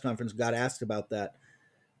his press conference, got asked about that.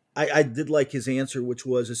 I did like his answer, which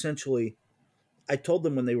was essentially, I told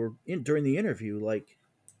them when they were during the interview, like,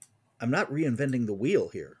 I'm not reinventing the wheel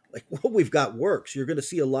here. Like what we've got works. You're going to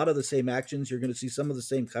see a lot of the same actions. You're going to see some of the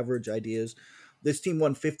same coverage ideas. This team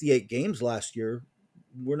won 58 games last year.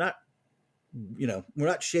 We're not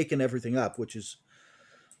shaking everything up, which is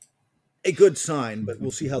a good sign, but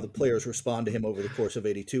we'll see how the players respond to him over the course of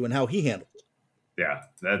 82 and how he handles it. Yeah,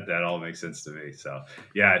 that all makes sense to me. So,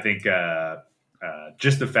 yeah, I think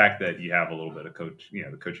just the fact that you have a little bit of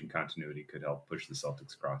the coaching continuity could help push the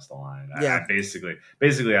Celtics across the line. Yeah. Basically,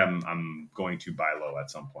 I'm going to buy low at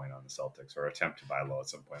some point on the Celtics, or attempt to buy low at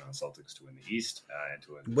some point on the Celtics to win the East and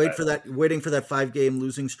to win. Waiting for that 5-game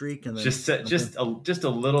losing streak, and then just a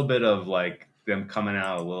little bit of like them coming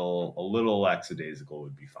out a little lackadaisical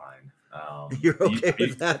would be fine. You're okay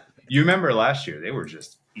with that? You remember last year they were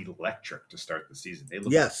just electric to start the season. They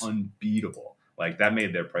looked unbeatable. Like that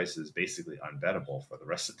made their prices basically unbettable for the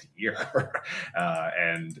rest of the year.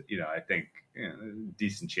 And, I think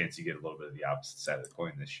decent chance you get a little bit of the opposite side of the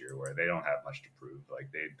coin this year where they don't have much to prove. Like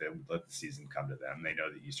they let the season come to them. They know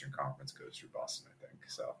the Eastern Conference goes through Boston, I think. think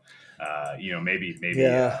so. Maybe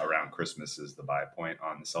Yeah. around Christmas is the buy point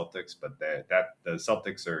on the Celtics, but the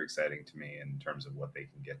Celtics are exciting to me in terms of what they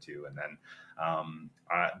can get to. And then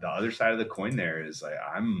the other side of the coin there is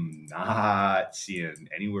I'm not seeing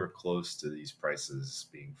anywhere close to these prices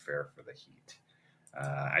being fair for the Heat.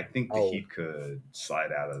 I think the Heat could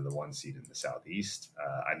slide out of the 1 seed in the Southeast.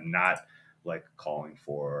 I'm not calling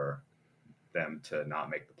for them to not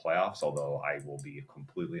make the playoffs, although I will be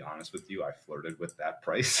completely honest with you, I flirted with that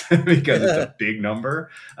price because it's a big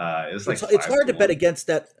number. It's hard to bet against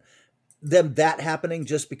that happening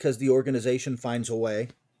just because the organization finds a way.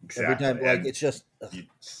 Exactly. Every time, it's just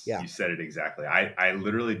you said it exactly. I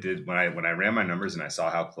literally did when I ran my numbers and I saw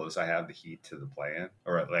how close I have the Heat to the play-in,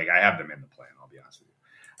 or I have them in the play-in. I'll be honest with you.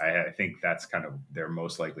 I think that's kind of their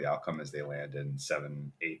most likely outcome as they land in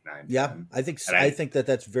 7, 8, 9. 10. Yeah, I think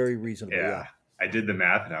that's very reasonable. Yeah, I did the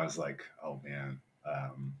math and I was like, oh man,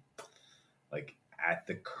 at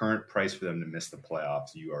the current price for them to miss the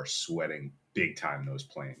playoffs, you are sweating big time those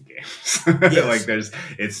playing games. Yes.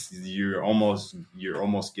 You're almost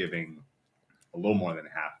giving a little more than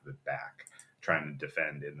half of it back trying to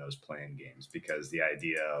defend in those playing games, because the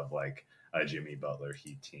idea of a Jimmy Butler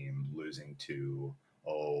Heat team losing to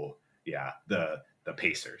the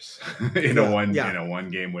Pacers in a one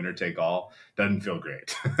game winner take all doesn't feel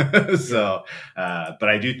great. So, but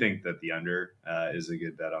I do think that the under is a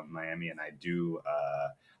good bet on Miami, and I do.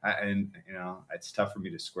 It's tough for me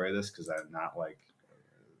to square this because I'm not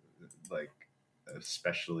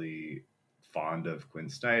especially fond of Quinn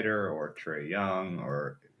Snyder or Trae Young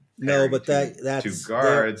or that's two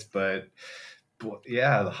guards, but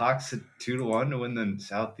yeah, the Hawks at 2-1 to win the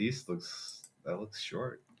Southeast looks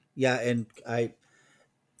short. Yeah, and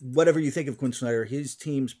whatever you think of Quinn Snyder, his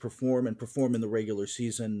teams perform in the regular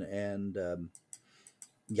season, and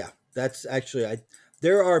that's actually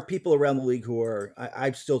there are people around the league who are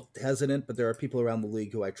I'm still hesitant, but there are people around the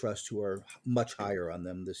league who I trust who are much higher on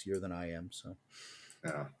them this year than I am. So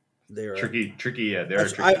they're tricky. Yeah,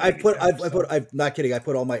 I'm not kidding. I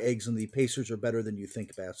put all my eggs in the Pacers are better than you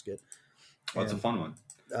think basket. Well, it's a fun one.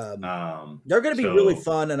 They're going to be really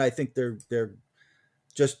fun, and I think they're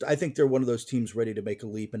one of those teams ready to make a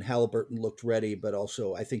leap. And Halliburton looked ready, but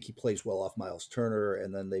also I think he plays well off Miles Turner.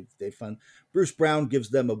 And then they found Bruce Brown gives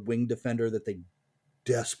them a wing defender that they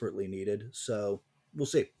desperately needed. So we'll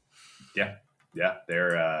see. Yeah.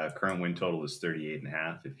 Their current win total is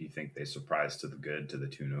 38.5. If you think they surprise to the good to the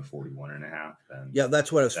tune of 41.5, then that's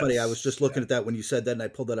what was funny. I was just looking at that when you said that, and I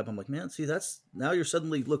pulled that up. I'm like, man, see, now you're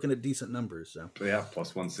suddenly looking at decent numbers. So yeah,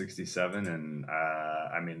 plus 167, and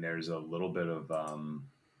there's a little bit of I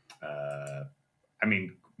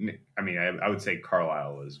would say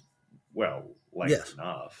Carlisle is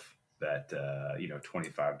enough that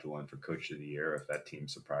 25-1 for Coach of the Year if that team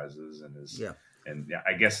surprises and is. Yeah. And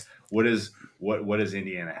I guess what does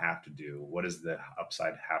Indiana have to do? What does the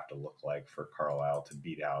upside have to look like for Carlisle to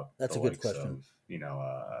beat out? That's a good question. A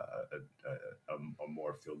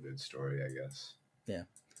more feel good story, I guess. Yeah,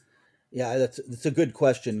 that's a good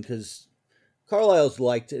question because Carlisle's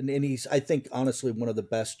liked, and he's I think honestly one of the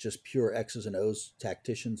best just pure X's and O's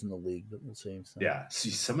tacticians in the league. But we'll see. So. Yeah, see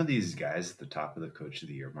some of these guys at the top of the Coach of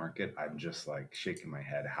the Year market, I'm just shaking my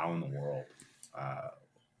head. How in the world?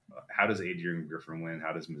 How does Adrian Griffin win?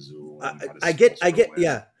 How does Mizzou win? I get, win?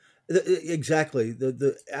 Yeah, exactly.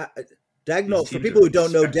 The Dagnall, for people who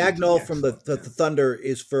don't know, Dagnall from the Thunder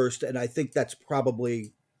is first, and I think that's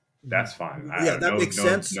probably fine. That makes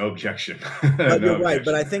sense. No objection. But you're right.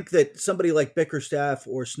 But I think that somebody like Bickerstaff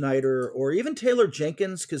or Snyder or even Taylor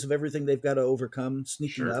Jenkins, because of everything they've got to overcome,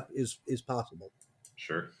 sneaking up is possible.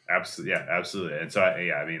 Sure, absolutely, yeah, absolutely. And so,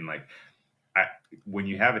 when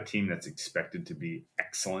you have a team that's expected to be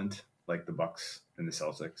excellent, like the Bucks and the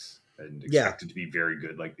Celtics, and expected to be very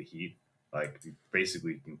good, like the Heat,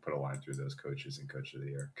 basically you can put a line through those coaches and Coach of the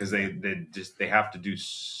Year because they have to do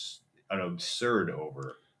an absurd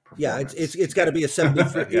over. Yeah, it's got to be a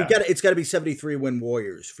 73. It's got to be 73 win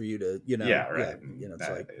Warriors for you to Yeah, right. Yeah,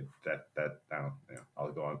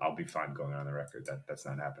 I'll be fine going on the record that that's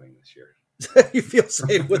not happening this year. You feel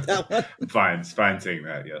safe with that one? It's fine saying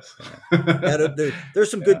that, yes. There's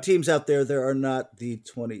some good teams out there. There are not the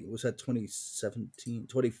 2017,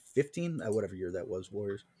 2015, whatever year that was,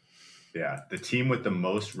 Warriors. Yeah, the team with the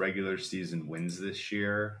most regular season wins this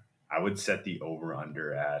year, I would set the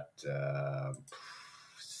over-under at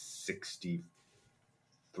 63.5.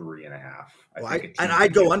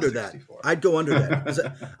 I'd go under that. I'd go under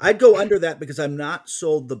that because I'm not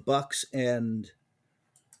sold the Bucks and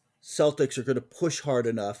Celtics are going to push hard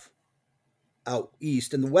enough out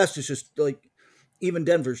east, and the West is just even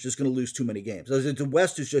Denver's just going to lose too many games. The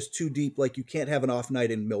West is just too deep. Like you can't have an off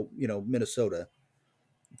night in Minnesota.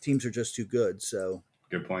 Teams are just too good. So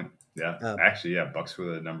good point. Yeah, actually, yeah, Bucks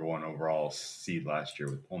were the number one overall seed last year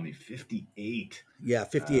with only 58. Yeah,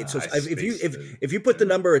 58. So if you put the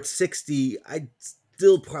number at 60, I'd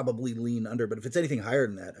still probably lean under. But if it's anything higher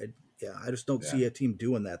than that, I just don't see a team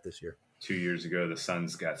doing that this year. 2 years ago, the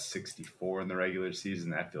Suns got 64 in the regular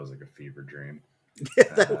season. That feels like a fever dream.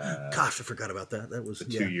 Gosh, I forgot about that. That was the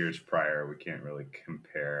 2 years prior. We can't really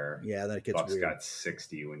compare. Yeah, that gets Bucks weird. Got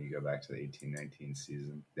 60 when you go back to the 18-19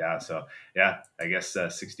 season. Yeah, so yeah, I guess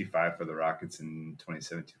 65 for the Rockets in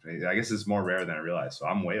 2017. I guess it's more rare than I realized. So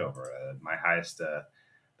I'm way over. My highest, the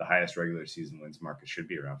highest regular season wins market should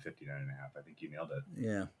be around 59.5. I think you nailed it.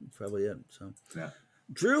 Yeah, probably it. So yeah.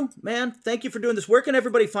 Drew, man, thank you for doing this. Where can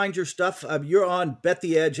everybody find your stuff? You're on Bet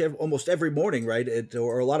the Edge almost every morning, right?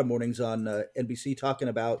 Or a lot of mornings on NBC talking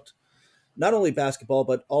about not only basketball,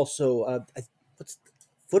 but also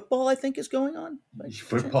football, I think, is going on.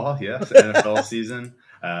 Football, yes. NFL season.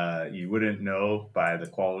 You wouldn't know by the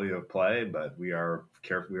quality of play, but we are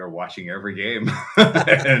careful. We are watching every game,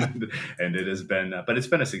 and it has been, but it's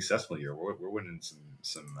been a successful year. We're winning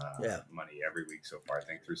some money every week so far. I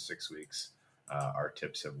think through 6 weeks. Our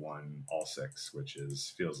tips have won all 6, which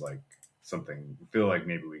feels like something. Feel like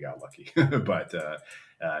maybe we got lucky, but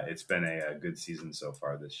it's been a good season so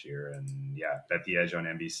far this year. And yeah, Bet the Edge on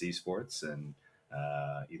NBC Sports, and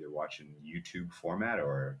either watching YouTube format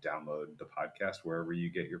or download the podcast wherever you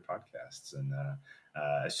get your podcasts. And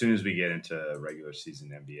as soon as we get into regular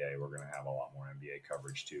season NBA, we're going to have a lot more NBA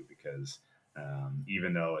coverage too, because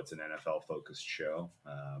even though it's an NFL focused show,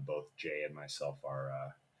 both Jay and myself are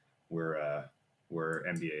we're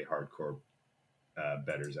NBA hardcore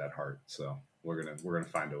bettors at heart, so we're gonna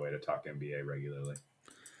find a way to talk NBA regularly.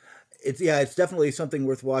 It's definitely something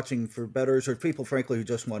worth watching for bettors or people, frankly, who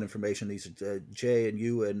just want information. These Jay and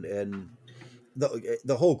you and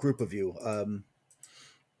the whole group of you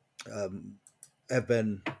have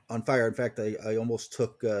been on fire. In fact, I almost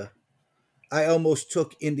took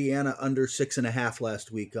Indiana under 6.5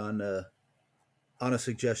 last week on a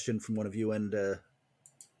suggestion from one of you, and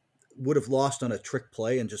would have lost on a trick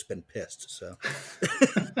play and just been pissed. So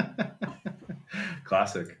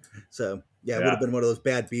classic. So yeah, it would have been one of those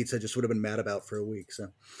bad beats I just would have been mad about for a week. So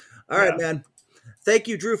all right, man. Thank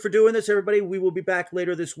you, Drew, for doing this, everybody. We will be back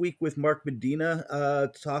later this week with Mark Medina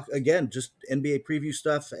to talk again, just NBA preview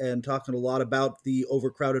stuff and talking a lot about the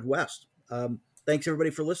overcrowded West. Thanks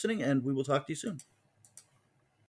everybody for listening, and we will talk to you soon.